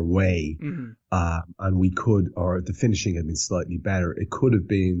gone our way, and we could, or the finishing had been slightly better, it could have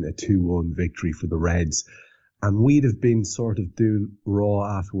been a 2-1 victory for the Reds. And we'd have been sort of doing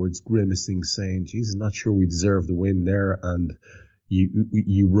Raw afterwards, grimacing, saying, geez, I'm not sure we deserve the win there. And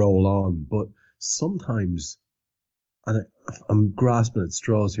you roll on. But sometimes, and I'm grasping at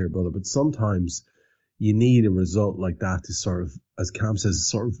straws here, brother, but sometimes you need a result like that to sort of, as Cam says,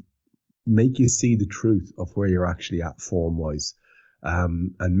 sort of make you see the truth of where you're actually at form-wise,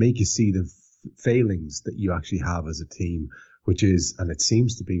 and make you see the failings that you actually have as a team, which is, and it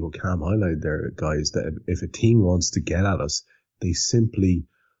seems to be what Cam highlighted there, guys, that if a team wants to get at us, they simply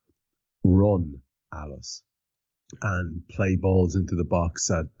run at us and play balls into the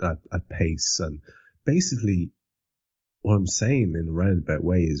box at pace. And basically, what I'm saying in a roundabout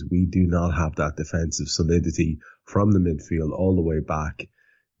way is we do not have that defensive solidity from the midfield all the way back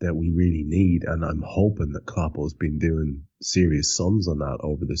that we really need. And I'm hoping that Kloppo's been doing serious sums on that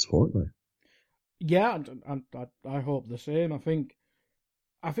over this fortnight. Yeah, and I hope the same. I think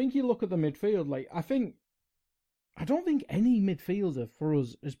you look at the midfield, like, I don't think any midfielder for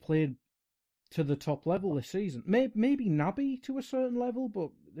us has played to the top level this season. Maybe Naby to a certain level, but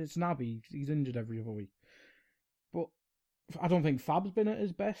it's Naby. He's injured every other week. But I don't think Fab's been at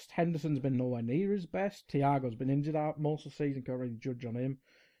his best. Henderson's been nowhere near his best. Thiago's been injured out most of the season. Can't really judge on him.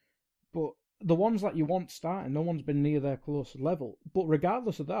 But the ones that you want starting, no one's been near their close level. But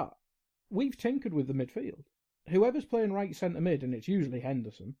regardless of that, we've tinkered with the midfield. Whoever's playing right centre mid, and it's usually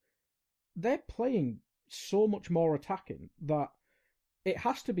Henderson, they're playing so much more attacking that it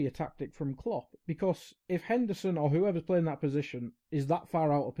has to be a tactic from Klopp, because if Henderson or whoever's playing that position is that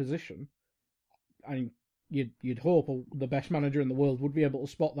far out of position, I mean, you'd hope the best manager in the world would be able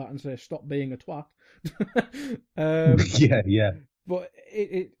to spot that and say, stop being a twat. Yeah. But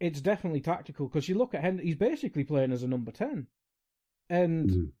it's definitely tactical, because you look at Henderson, he's basically playing as a number 10.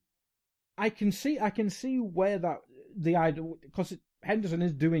 And I can see where the idea, because Henderson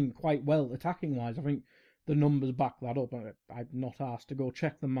is doing quite well attacking wise. I think the numbers back that up. I'm not asked to go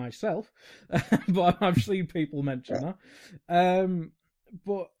check them myself, but I've seen people mention that.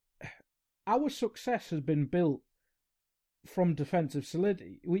 But our success has been built from defensive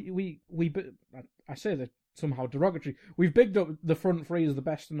solidity. I say that somehow derogatory. We've bigged up the front three as the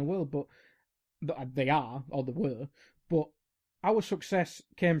best in the world, but they are, or they were, but our success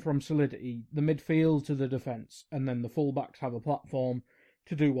came from solidity, the midfield to the defence, and then the fullbacks have a platform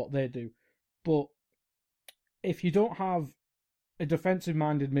to do what they do. But if you don't have a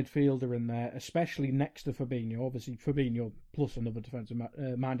defensive-minded midfielder in there, especially next to Fabinho, obviously Fabinho plus another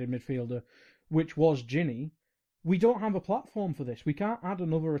defensive-minded midfielder, which was Ginny, we don't have a platform for this. We can't add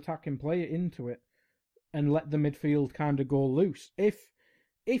another attacking player into it and let the midfield kind of go loose.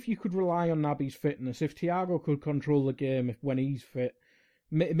 If you could rely on Naby's fitness, if Thiago could control the game when he's fit,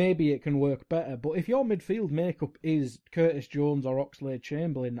 maybe it can work better. But if your midfield makeup is Curtis Jones or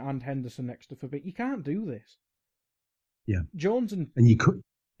Oxlade-Chamberlain and Henderson next to Fabinho, you can't do this. Yeah, Jones and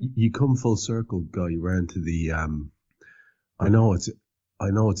you come full circle, Guy, round to the. I know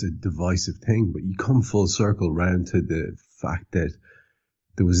it's a divisive thing, but you come full circle round to the fact that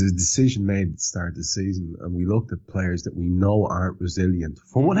there was a decision made at the start of the season, and we looked at players that we know aren't resilient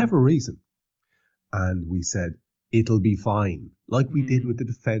for whatever reason, and we said it'll be fine, like we did with the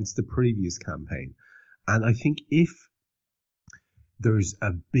defence the previous campaign. And I think if there's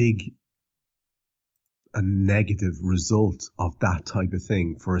a negative result of that type of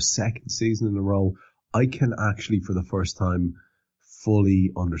thing for a second season in a row, I can actually, for the first time,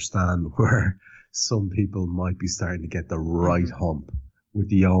 fully understand where some people might be starting to get the right hump with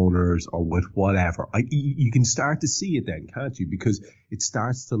the owners or with whatever. You can start to see it then, can't you? Because it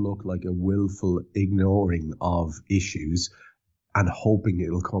starts to look like a willful ignoring of issues and hoping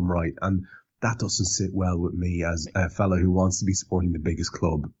it'll come right. And that doesn't sit well with me as a fella who wants to be supporting the biggest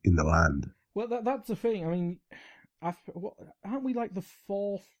club in the land. Well, that's the thing. I mean, aren't we like the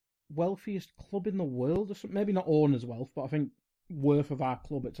fourth wealthiest club in the world or something? Maybe not owners' wealth, but I think worth of our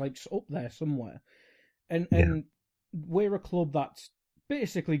club, it's like up there somewhere. And we're a club that's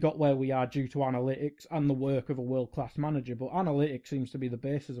basically got where we are due to analytics and the work of a world-class manager, but analytics seems to be the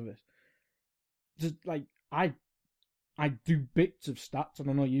basis of it. Just like, I do bits of stats, and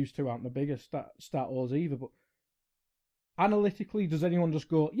I know you two aren't the biggest stat-os either, but analytically, does anyone just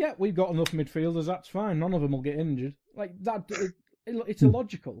go, yeah, we've got enough midfielders, that's fine, none of them will get injured? Like, that, it's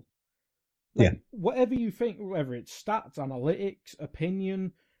illogical. Like, whatever you think, whether it's stats, analytics,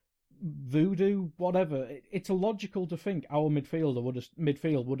 opinion, voodoo, whatever, it's illogical to think our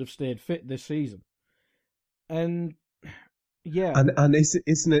midfield would have stayed fit this season. And Yeah. And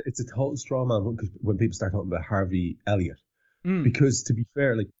isn't it? It's a total straw man when people start talking about Harvey Elliott, because to be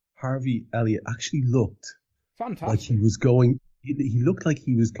fair, like Harvey Elliott actually looked fantastic. Like he was going. He looked like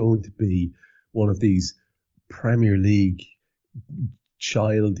he was going to be one of these Premier League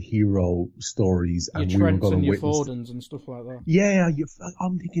child hero stories, your and we were going to your witness Fodens and stuff like that. Yeah,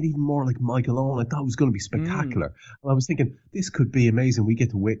 I'm thinking even more like Michael Owen. I thought it was going to be spectacular. And I was thinking this could be amazing. We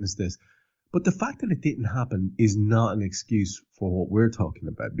get to witness this. But the fact that it didn't happen is not an excuse for what we're talking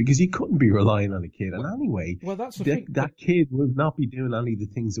about, because you couldn't be relying on a kid. And anyway, that's the thing. That kid would not be doing any of the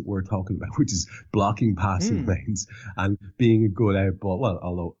things that we're talking about, which is blocking passing lanes and being a good out ball. Well,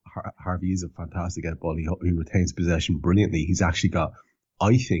 although Harvey is a fantastic out ball, he retains possession brilliantly. He's actually got,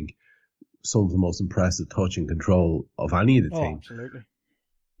 I think, some of the most impressive touch and control of any of the teams. Absolutely.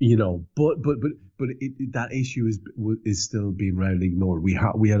 You know, but that issue is still being roundly ignored.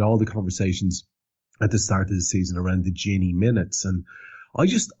 We had all the conversations at the start of the season around the Ginny minutes, and I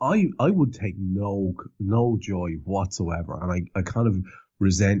would take no joy whatsoever, and I kind of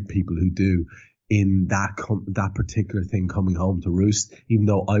resent people who do in that particular thing coming home to roost. Even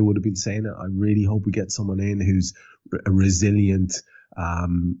though I would have been saying it, I really hope we get someone in who's a resilient,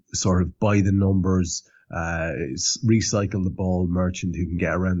 sort of by the numbers, recycle the ball merchant who can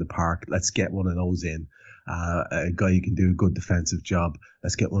get around the park. Let's get one of those in. A guy who can do a good defensive job.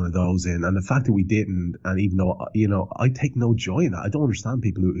 Let's get one of those in. And the fact that we didn't, and even though, you know, I take no joy in that. I don't understand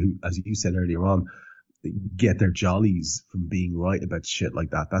people who, as you said earlier on, get their jollies from being right about shit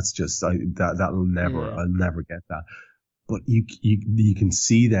like that. That's just, I'll never get that. But you can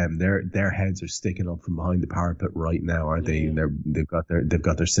see them. Their heads are sticking up from behind the parapet right now, aren't they? And they've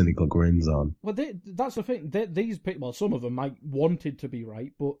got their cynical grins on. Well, that's the thing. These people, well, some of them might wanted to be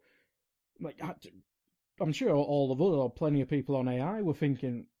right, but like I'm sure all of us or plenty of people on AI were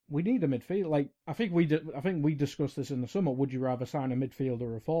thinking we need a midfield. Like I think we discussed this in the summer. Would you rather sign a midfielder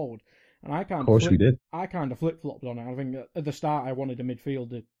or a forward? And I kind we did. I kind of flip-flopped on it. I think at the start I wanted a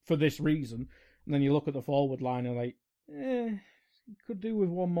midfielder for this reason, and then you look at the forward line and like, could do with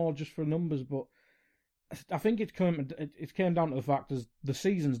one more just for numbers. But I think it came down to the fact as the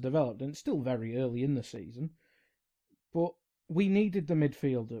season's developed, and it's still very early in the season, but we needed the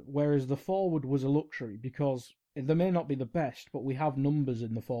midfielder, whereas the forward was a luxury because they may not be the best, but we have numbers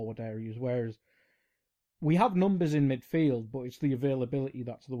in the forward areas, whereas we have numbers in midfield, but it's the availability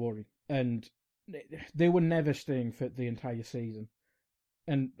that's the worry. And they were never staying fit the entire season.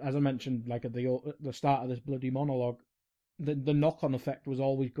 And as I mentioned, like at the start of this bloody monologue, the knock-on effect was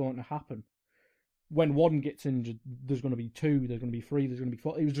always going to happen. When one gets injured, there's going to be two, there's going to be three, there's going to be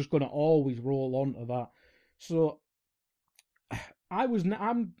four. It was just going to always roll on to that. So I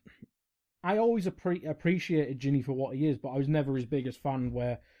always appreciated Ginny for what he is, but I was never his biggest fan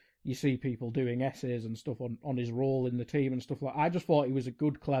where you see people doing essays and stuff on his role in the team and stuff like that. I just thought he was a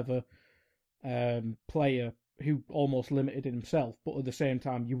good, clever player who almost limited himself, but at the same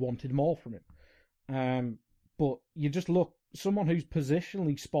time you wanted more from him. But you just look, someone who's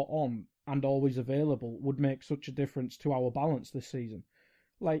positionally spot on and always available would make such a difference to our balance this season.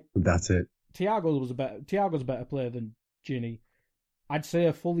 Like that's it. Thiago's a better player than Ginny. I'd say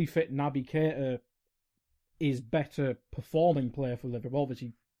a fully fit Naby Keita is better performing player for Liverpool.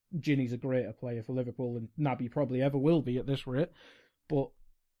 Obviously, Ginny's a greater player for Liverpool than Naby probably ever will be at this rate. But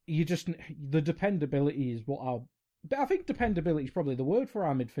the dependability is I think dependability is probably the word for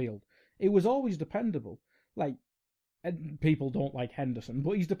our midfield. It was always dependable. Like, and people don't like Henderson,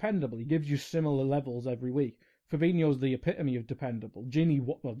 but he's dependable. He gives you similar levels every week. Fabinho's the epitome of dependable. Ginny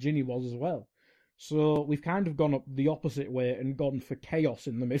was as well. So we've kind of gone up the opposite way and gone for chaos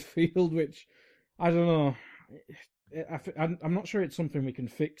in the midfield, which, I don't know. I'm not sure it's something we can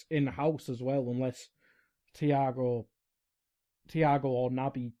fix in-house as well, unless Thiago or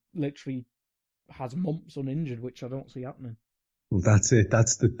Naby literally has months uninjured, which I don't see happening. Well, that's it.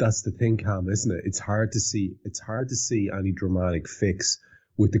 That's the thing, Cam, isn't it? It's hard to see any dramatic fix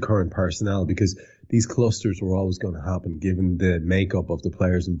with the current personnel because these clusters were always going to happen given the makeup of the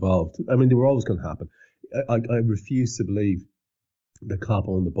players involved. I mean, they were always going to happen. I refuse to believe that Klopp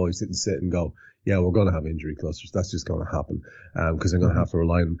and the boys didn't sit and go, yeah, we're going to have injury clusters. That's just going to happen because I'm going to have to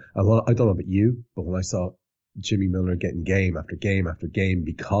rely on them. And I don't know about you, but when I saw Jimmy Milner getting game after game after game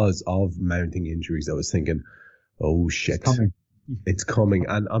because of mounting injuries, I was thinking, oh shit, it's coming.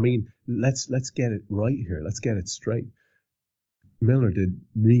 And I mean, let's get it right here. Let's get it straight. Milner did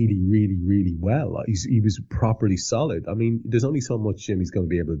really, really, really well. He was properly solid. I mean, there's only so much Jimmy's going to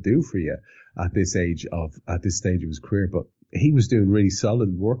be able to do for you at this stage of his career, but he was doing really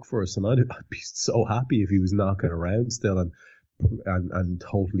solid work for us, and I'd be so happy if he was knocking around still and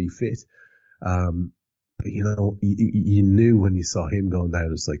totally fit. you know, you knew when you saw him going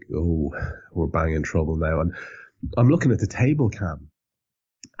down, it's like, oh, we're banging trouble now. And I'm looking at the table, Cam,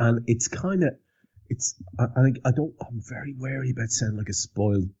 and it's kind of, I'm very wary about sounding like a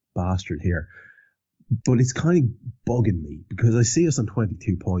spoiled bastard here, but it's kind of bugging me because I see us on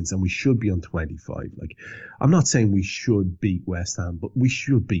 22 points and we should be on 25. Like, I'm not saying we should beat West Ham, but we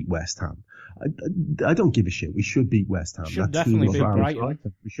should beat West Ham. I don't give a shit. We should beat West Ham. Should definitely beat Brighton.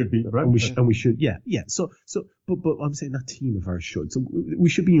 We should beat Brighton. And we should, yeah. But I'm saying that team of ours should. So we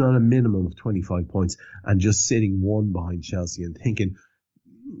should be on a minimum of 25 points and just sitting one behind Chelsea and thinking,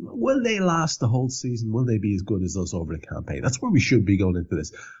 will they last the whole season? Will they be as good as us over the campaign? That's where we should be going into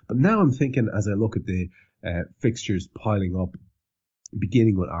this. But now I'm thinking, as I look at the fixtures piling up,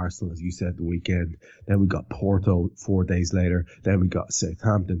 beginning with Arsenal, as you said, the weekend. Then we got Porto 4 days later. Then we got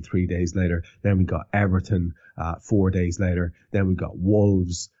Southampton 3 days later. Then we got Everton 4 days later. Then we got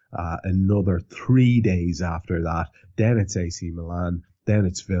Wolves another 3 days after that. Then it's AC Milan. Then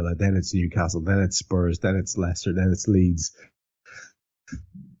it's Villa. Then it's Newcastle. Then it's Spurs. Then it's Leicester. Then it's Leeds.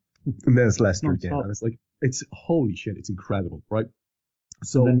 And then it's Leicester again. And it's like, it's holy shit. It's incredible, right?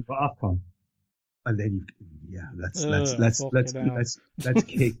 So and then you've got AFCON. And then let's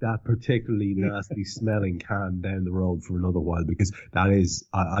kick that particularly nasty smelling can down the road for another while, because that is,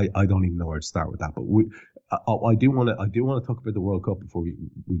 I don't even know where to start with that. But I do want to talk about the World Cup before we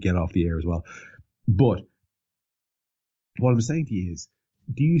get off the air as well. But what I'm saying to you is,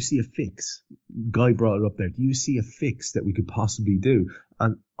 do you see a fix? Guy brought it up there. Do you see a fix that we could possibly do?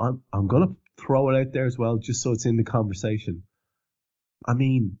 And I'm gonna throw it out there as well, just so it's in the conversation. I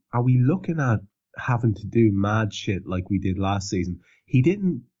mean, are we looking at having to do mad shit like we did last season? He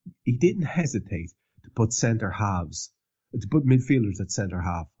didn't hesitate to put midfielders at centre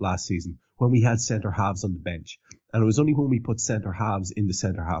half last season when we had centre halves on the bench, and it was only when we put centre halves in the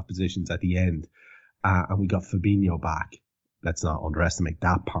centre half positions at the end, and we got Fabinho back. Let's not underestimate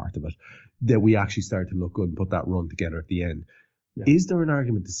that part of it, that we actually started to look good and put that run together at the end. Yeah. Is there an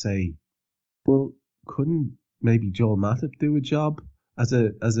argument to say, well, couldn't maybe Joel Matip do a job as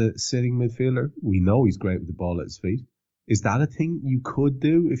a sitting midfielder? We know he's great with the ball at his feet. Is that a thing you could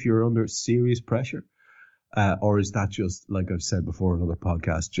do if you're under serious pressure? Or is that just, like I've said before in other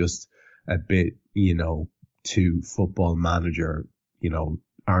podcasts, just a bit, to football manager,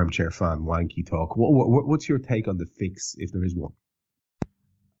 armchair fan wanky talk? What's your take on the fix, if there is one?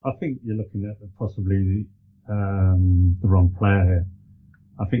 I think you're looking at possibly the wrong player here.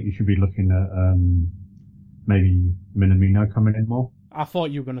 I think you should be looking at maybe Minamino coming in more. I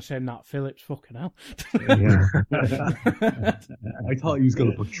thought you were going to say Nat Phillips. Fucking hell. Yeah. I thought he was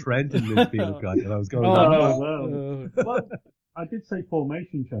going to put Trent in midfield, guy, and I was going. Well, I did say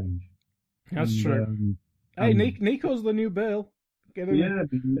formation change. That's true. Hey, Nico's the new Bale.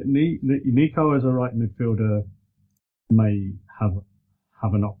 Nico as a right midfielder may have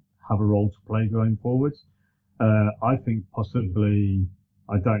a role to play going forwards. I think possibly,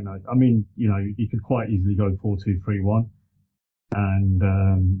 I don't know. I mean, you could quite easily go 4-2-3-1 and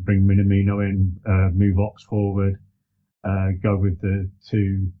bring Minamino in, move Ox forward, go with the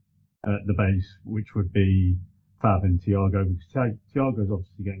two at the base, which would be Fab and Thiago, because Thiago's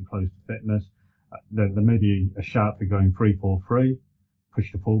obviously getting close to fitness. There may be a shout for going 3-4-3,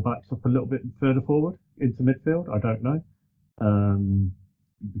 push the fullbacks up a little bit further forward into midfield. I don't know,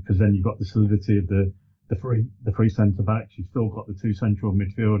 because then you've got the solidity of the three centre backs. You've still got the two central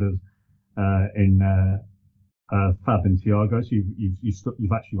midfielders in Fab and Thiago. So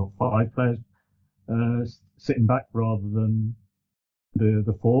you've actually got 5 players sitting back rather than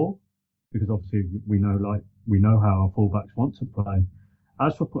the 4, because obviously we know how our fullbacks want to play.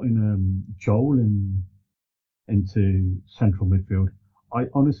 As for putting Joel into central midfield, I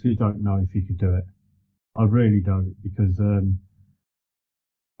honestly don't know if he could do it. I really don't, because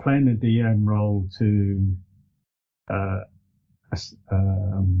playing a DM role to a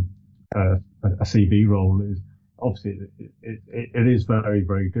CB role is obviously it is very,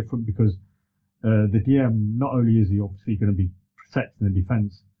 very different, because the DM, not only is he obviously going to be protecting the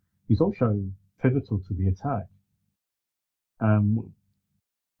defence, he's also pivotal to the attack.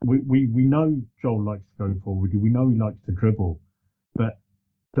 We know Joel likes to go forward. We know he likes to dribble, but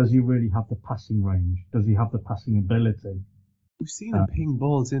does he really have the passing range? Does he have the passing ability? We've seen him ping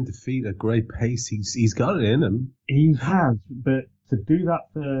balls into feet at great pace. He's got it in him. He has, but to do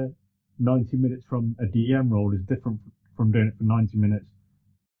that for 90 minutes from a DM role is different from doing it for 90 minutes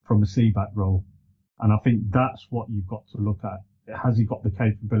from a C-back role. And I think that's what you've got to look at. Has he got the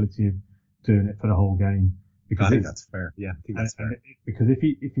capability of doing it for the whole game? Because I think that's fair. Yeah, I think that's fair. Because if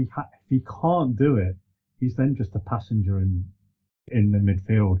he can't do it, he's then just a passenger in the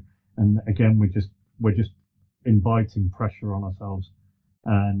midfield. And again, we're just inviting pressure on ourselves.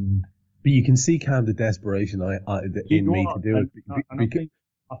 And but you can see kind of the desperation in me to do it.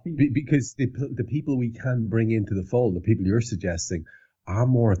 I think because the people we can bring into the fold, the people you're suggesting, are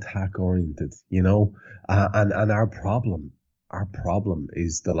more attack oriented, you know, and our problem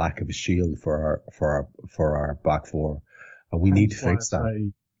is the lack of a shield for our back four, and we need to fix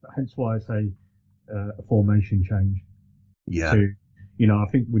that. Hence why I say a formation change. Yeah. I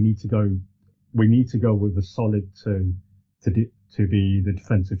think we need to go with a solid two to be the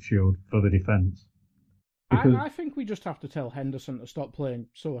defensive shield for the defence. I think we just have to tell Henderson to stop playing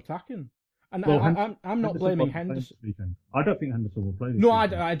so attacking. And I'm not blaming Henderson. I don't think Henderson will play this No,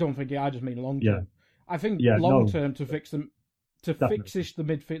 weekend. I don't think. I just mean long term. Yeah. I think long term to fix them, to fix-ish the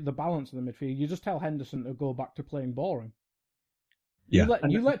midfield, the balance of the midfield. You just tell Henderson to go back to playing boring. Yeah.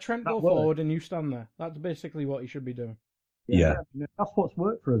 You let Trent go forward and you stand there. That's basically what he should be doing. Yeah. That's what's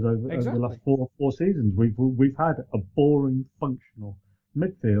worked for us over the last four seasons. We've had a boring, functional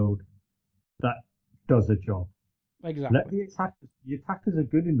midfield that does a job. Exactly. Let the attackers are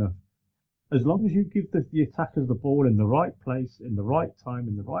good enough. As long as you give the attackers the ball in the right place, in the right time,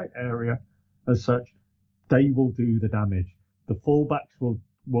 in the right area, as such, they will do the damage. The fullbacks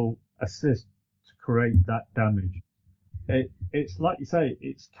will assist to create that damage. It's like you say,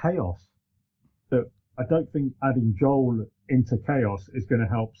 it's chaos. That I don't think adding Joel into chaos is going to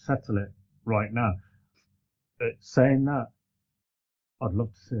help settle it right now. But saying that, I'd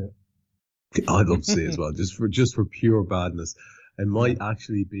love to see it. I'd love to see it as well, just for pure badness. It might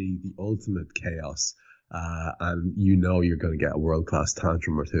actually be the ultimate chaos, and you're going to get a world-class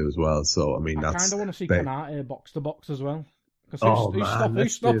tantrum or two as well. So, I mean, I kind of want to see Konate box to box as well. Because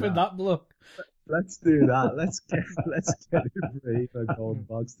who's stopping that bloke? Let's do that. Let's get it free and going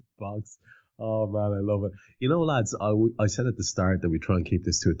box to box. Oh man, I love it. You know, lads, I said at the start that we try and keep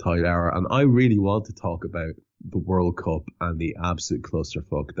this to a tight hour, and I really want to talk about the World Cup and the absolute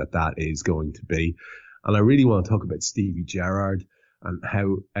clusterfuck that is going to be. And I really want to talk about Stevie Gerrard and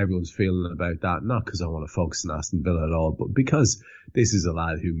how everyone's feeling about that. Not because I want to focus on Aston Villa at all, but because this is a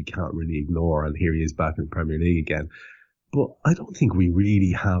lad who we can't really ignore, and here he is back in the Premier League again. But I don't think we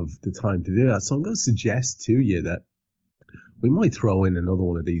really have the time to do that. So I'm going to suggest to you that we might throw in another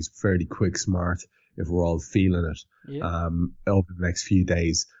one of these fairly quick, smart, if we're all feeling it, over the next few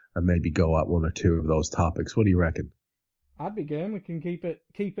days, and maybe go at one or two of those topics. What do you reckon? I'd be game. We can keep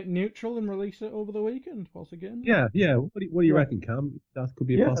it neutral and release it over the weekend once again. Yeah. What do you reckon, Cam? That could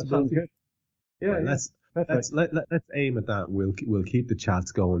be a possibility. Yeah, right, let's aim at that. We'll keep the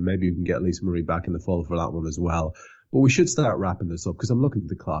chats going. Maybe we can get Lisa Marie back in the fold for that one as well. But we should start wrapping this up because I'm looking at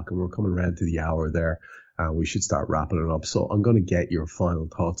the clock and we're coming around to the hour there. We should start wrapping it up. So I'm going to get your final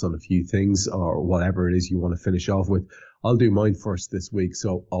thoughts on a few things or whatever it is you want to finish off with. I'll do mine first this week.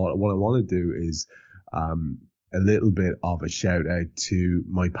 So what I want to do is a little bit of a shout out to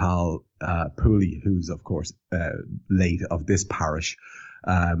my pal Pooley, who's of course late of this parish.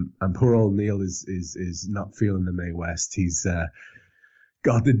 And poor old Neil is not feeling the May West. He's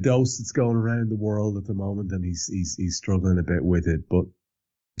got the dose that's going around the world at the moment, and he's struggling a bit with it. But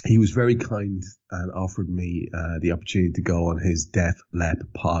he was very kind and offered me the opportunity to go on his Def Lep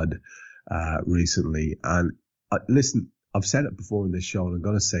pod recently. And listen, I've said it before in this show, and I'm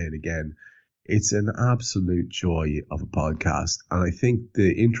going to say it again. It's an absolute joy of a podcast. And I think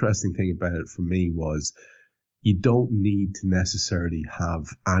the interesting thing about it for me was you don't need to necessarily have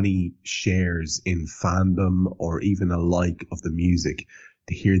any shares in fandom or even a like of the music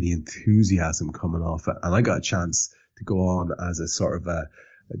to hear the enthusiasm coming off it. And I got a chance to go on as a sort of a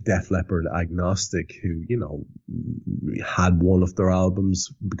Def Leppard agnostic who, had one of their albums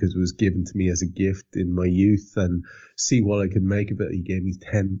because it was given to me as a gift in my youth and see what I could make of it. He gave me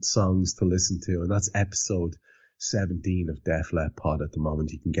 10 songs to listen to, and that's episode 17 of Def Lep Pod at the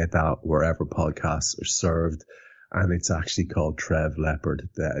moment. You can get that wherever podcasts are served, and it's actually called Trev Leppard,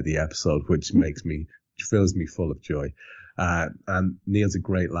 the episode, which fills me full of joy. And Neil's a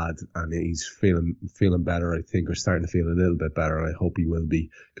great lad, and he's feeling better, I think, or starting to feel a little bit better. And I hope he will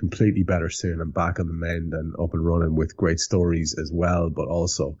be completely better soon and back on the mend and up and running with great stories as well, but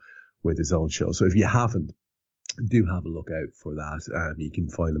also with his own show. So if you haven't, do have a look out for that. You can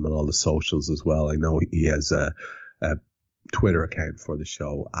find him on all the socials as well. I know he has a Twitter account for the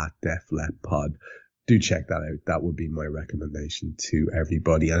show at Def Lep Pod. Do check that out. That would be my recommendation to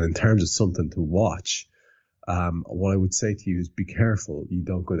everybody. And in terms of something to watch, what I would say to you is be careful you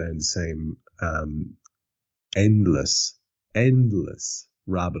don't go down the same endless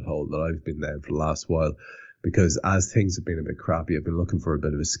rabbit hole that I've been down for the last while, because as things have been a bit crappy, I've been looking for a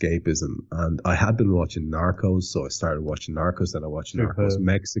bit of escapism, and I had been watching Narcos, so I started watching Narcos, then I watched Narcos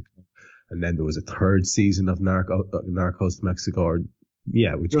Mexico, And then there was a third season of Narcos Mexico,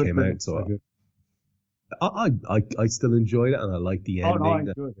 which came out. So I still enjoyed it, and I liked the ending.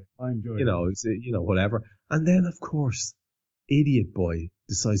 I enjoyed it. It's, whatever. And then, of course, Idiot Boy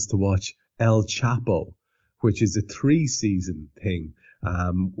decides to watch El Chapo, which is a 3-season thing.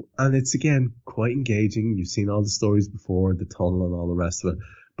 And it's, again, quite engaging. You've seen all the stories before, the tunnel and all the rest of it,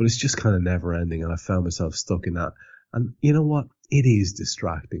 but it's just kind of never ending. And I found myself stuck in that. And you know what? It is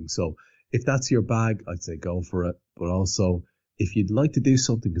distracting. So if that's your bag, I'd say go for it. But also, if you'd like to do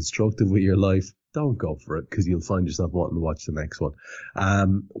something constructive with your life, don't go for it, because you'll find yourself wanting to watch the next one.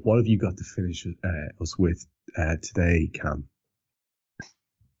 What have you got to finish us with today, Cam?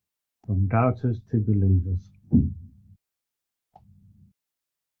 From doubters to believers.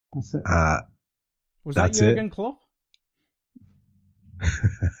 That's it. Was that Jurgen Klopp?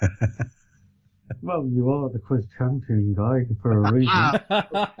 Well, you are the quiz champion, guy, for a reason.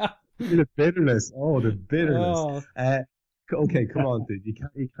 The bitterness. Oh, the bitterness. Okay, come on, dude.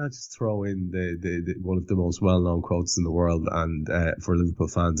 You can't just throw in the one of the most well-known quotes in the world and for Liverpool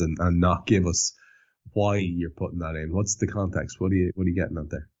fans and not give us why you're putting that in. What's the context? What are you getting at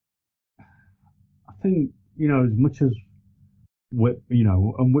there? I think, as much as we're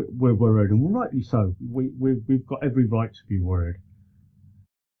worried, and rightly so. We've got every right to be worried.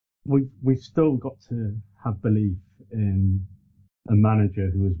 We've still got to have belief in a manager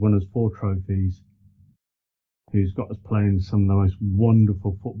who has won us 4 trophies, who's got us playing some of the most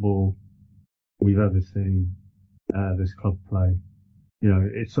wonderful football we've ever seen this club play.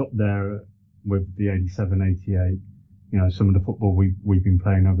 It's up there with the 87-88. Some of the football we've been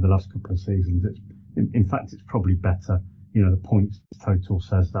playing over the last couple of seasons. In fact, it's probably better. The points total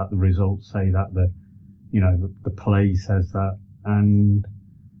says that, the results say that, the play says that, and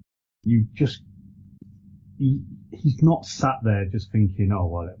he's not sat there just thinking, oh,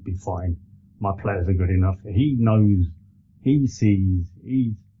 well, it'll be fine. My players are good enough. He knows, he sees,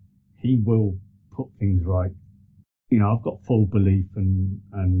 he will put things right. I've got full belief and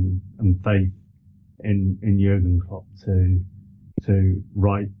faith in Jurgen Klopp to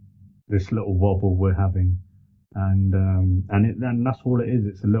right this little wobble we're having. And that's all it is.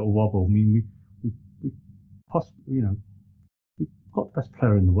 It's a little wobble. I mean, we possibly, we've got the best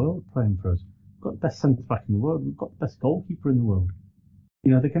player in the world playing for us. We've got the best centre back in the world. We've got the best goalkeeper in the world.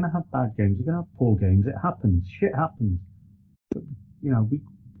 They're going to have bad games. They're going to have poor games. It happens. Shit happens. But,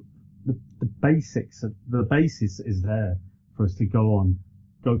 the basics, the basis is there for us to go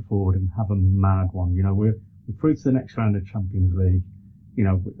forward and have a mad one. We're through to the next round of Champions League.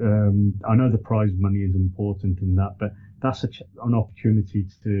 I know the prize money is important in that, but that's an opportunity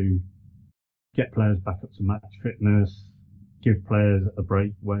to get players back up to match fitness, give players a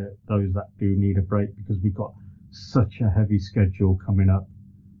break where those that do need a break, because we've got such a heavy schedule coming up,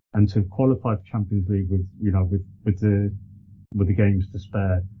 and to qualify for Champions League with the games to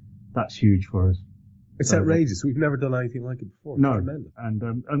spare, that's huge for us. It's outrageous. We've never done anything like it before. It's tremendous. And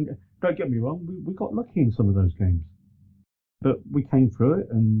don't get me wrong, we got lucky in some of those games, but we came through it.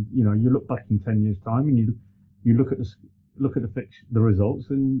 And you look back in 10 years' time, and you look at the results,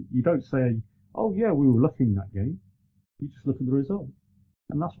 and you don't say, oh yeah, we were lucky in that game. You just look at the result,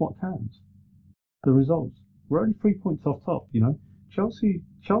 and that's what counts. The results. We're only 3 points off top. Chelsea,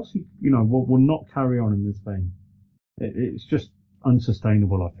 will not carry on in this vein. It's just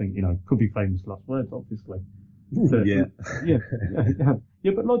unsustainable, I think. Could be famous last words, obviously. But, yeah.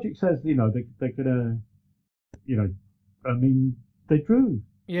 But logic says, they're gonna, I mean, they drew.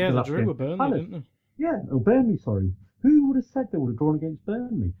 Yeah, they drew with Burnley, didn't they? Yeah, Burnley, sorry. Who would have said they would have drawn against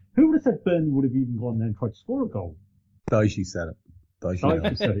Burnley? Who would have said Burnley would have even gone there and tried to score a goal? Dicey said it.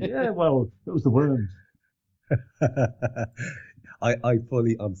 Dicey said it. Yeah, well, it was the worms. I'm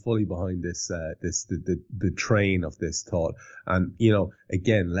fully behind the train of this thought. And,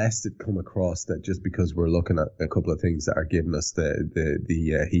 again, lest it come across that just because we're looking at a couple of things that are giving us the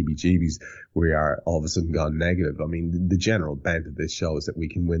heebie-jeebies, we are all of a sudden gone negative. I mean, the general bent of this show is that we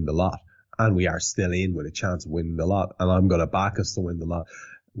can win the lot, and we are still in with a chance of winning the lot, and I'm going to back us to win the lot.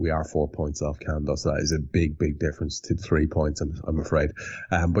 We are 4 points off Canada, so that is a big, big difference to 3 points, I'm afraid.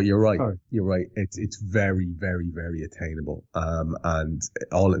 But you're right. Sorry. You're right. It's very, very, very attainable. And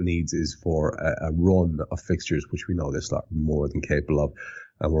all it needs is for a run of fixtures, which we know this lot are more than capable of,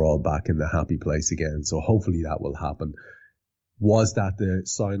 and we're all back in the happy place again. So hopefully that will happen. Was that the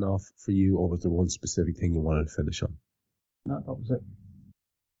sign off for you, or was there one specific thing you wanted to finish on? No, that was it.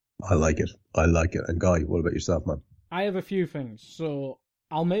 I like it. And Guy, what about yourself, man? I have a few things. So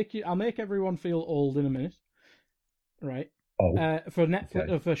I'll make everyone feel old in a minute, right? Oh. For Netflix,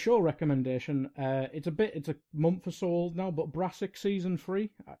 okay. For show recommendation, it's a month or so old now, but Brassic season 3.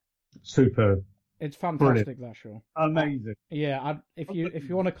 Superb. It's fantastic, Brilliant. that show. Amazing. Yeah, if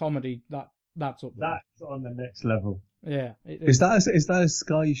you want a comedy, that's up there. That's on the next level. Yeah. Is that a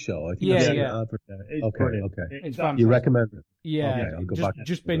Sky show? I think Yeah, I've seen yeah. it advertised. It's Okay, brilliant. okay. It's that- fantastic. You recommend it? Yeah, Okay, I'll go back and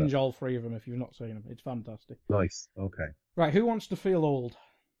just do that. binge all three of them if you've not seen them. It's fantastic. Nice. Okay. Right, who wants to feel old?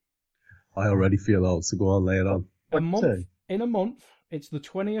 I already feel old, so go on, lay it on. In a month, it's the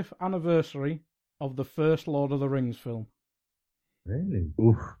 20th anniversary of the first Lord of the Rings film. Really?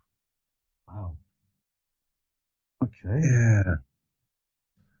 Oof. Wow. Okay. Yeah.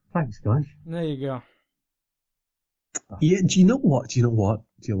 Thanks, guys. There you go. Yeah. Do you know what?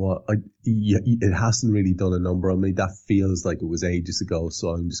 It hasn't really done a number on me. That feels like it was ages ago, so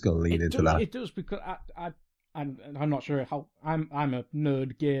I'm just going to lean into that. It does, because I'm not sure how I'm a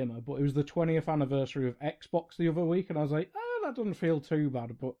nerd gamer, but it was the 20th anniversary of Xbox the other week, and I was like, that doesn't feel too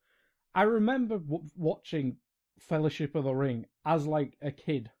bad. But I remember watching Fellowship of the Ring as like a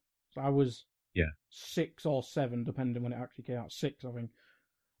kid. So I was 6 or 7, depending when it actually came out. 6, I think,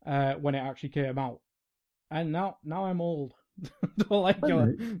 when it actually came out. And now I'm old. You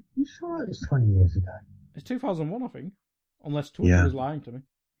sure it was 20 years ago? It's 2001, I think, unless Twitter is lying to me.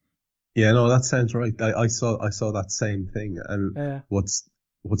 Yeah, no, that sounds right. I saw that same thing, and what's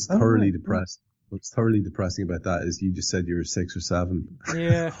thoroughly depressing about that is you just said you were 6 or 7.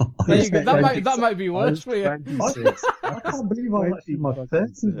 Yeah, there you go. That might be worse for you. I can't believe I watched my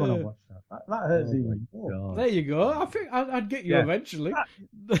 30s when I watched that. That hurts even more. There you go. I think I'd get you eventually.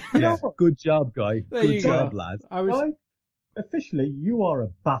 Good job, Guy. There Good you job, go. lad. Guy, officially, you are a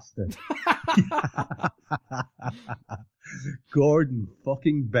bastard. Gordon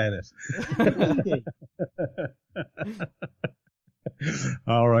fucking Bennett.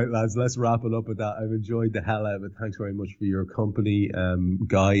 All right, lads, let's wrap it up with that. I've enjoyed the hell out of it. Thanks very much for your company,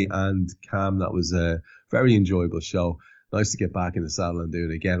 Guy and Cam. That was a very enjoyable show. Nice to get back in the saddle and do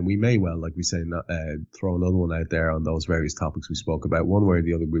it again. We may well, like we say, throw another one out there on those various topics we spoke about. One way or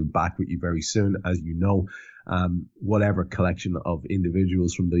the other, we'll be back with you very soon, as you know. Whatever collection of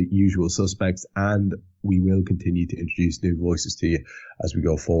individuals from the usual suspects, and we will continue to introduce new voices to you as we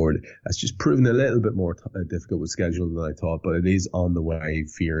go forward. It's just proven a little bit more difficult with scheduling than I thought, but it is on the way,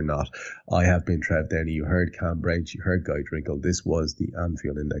 fear not. I have been Trev Downey. You heard Cam Branch, you heard Guy Drinkle. This was the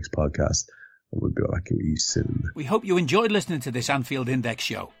Anfield Index podcast, and we'll be back with you soon. We hope you enjoyed listening to this Anfield Index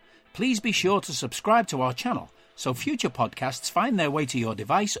show. Please be sure to subscribe to our channel so future podcasts find their way to your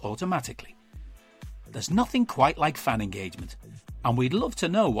device automatically. There's nothing quite like fan engagement, and we'd love to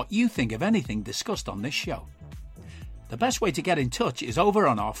know what you think of anything discussed on this show. The best way to get in touch is over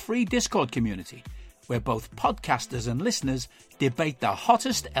on our free Discord community, where both podcasters and listeners debate the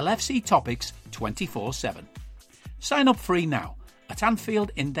hottest LFC topics 24/7. Sign up free now at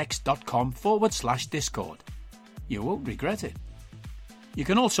AnfieldIndex.com/Discord. You won't regret it. You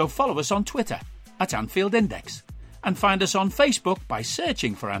can also follow us on Twitter at Anfield Index, and find us on Facebook by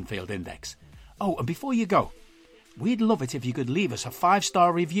searching for Anfield Index. Oh, and before you go, we'd love it if you could leave us a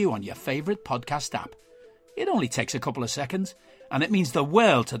 5-star review on your favourite podcast app. It only takes a couple of seconds, and it means the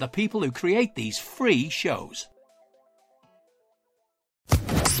world to the people who create these free shows.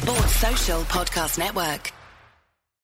 Sports Social Podcast Network.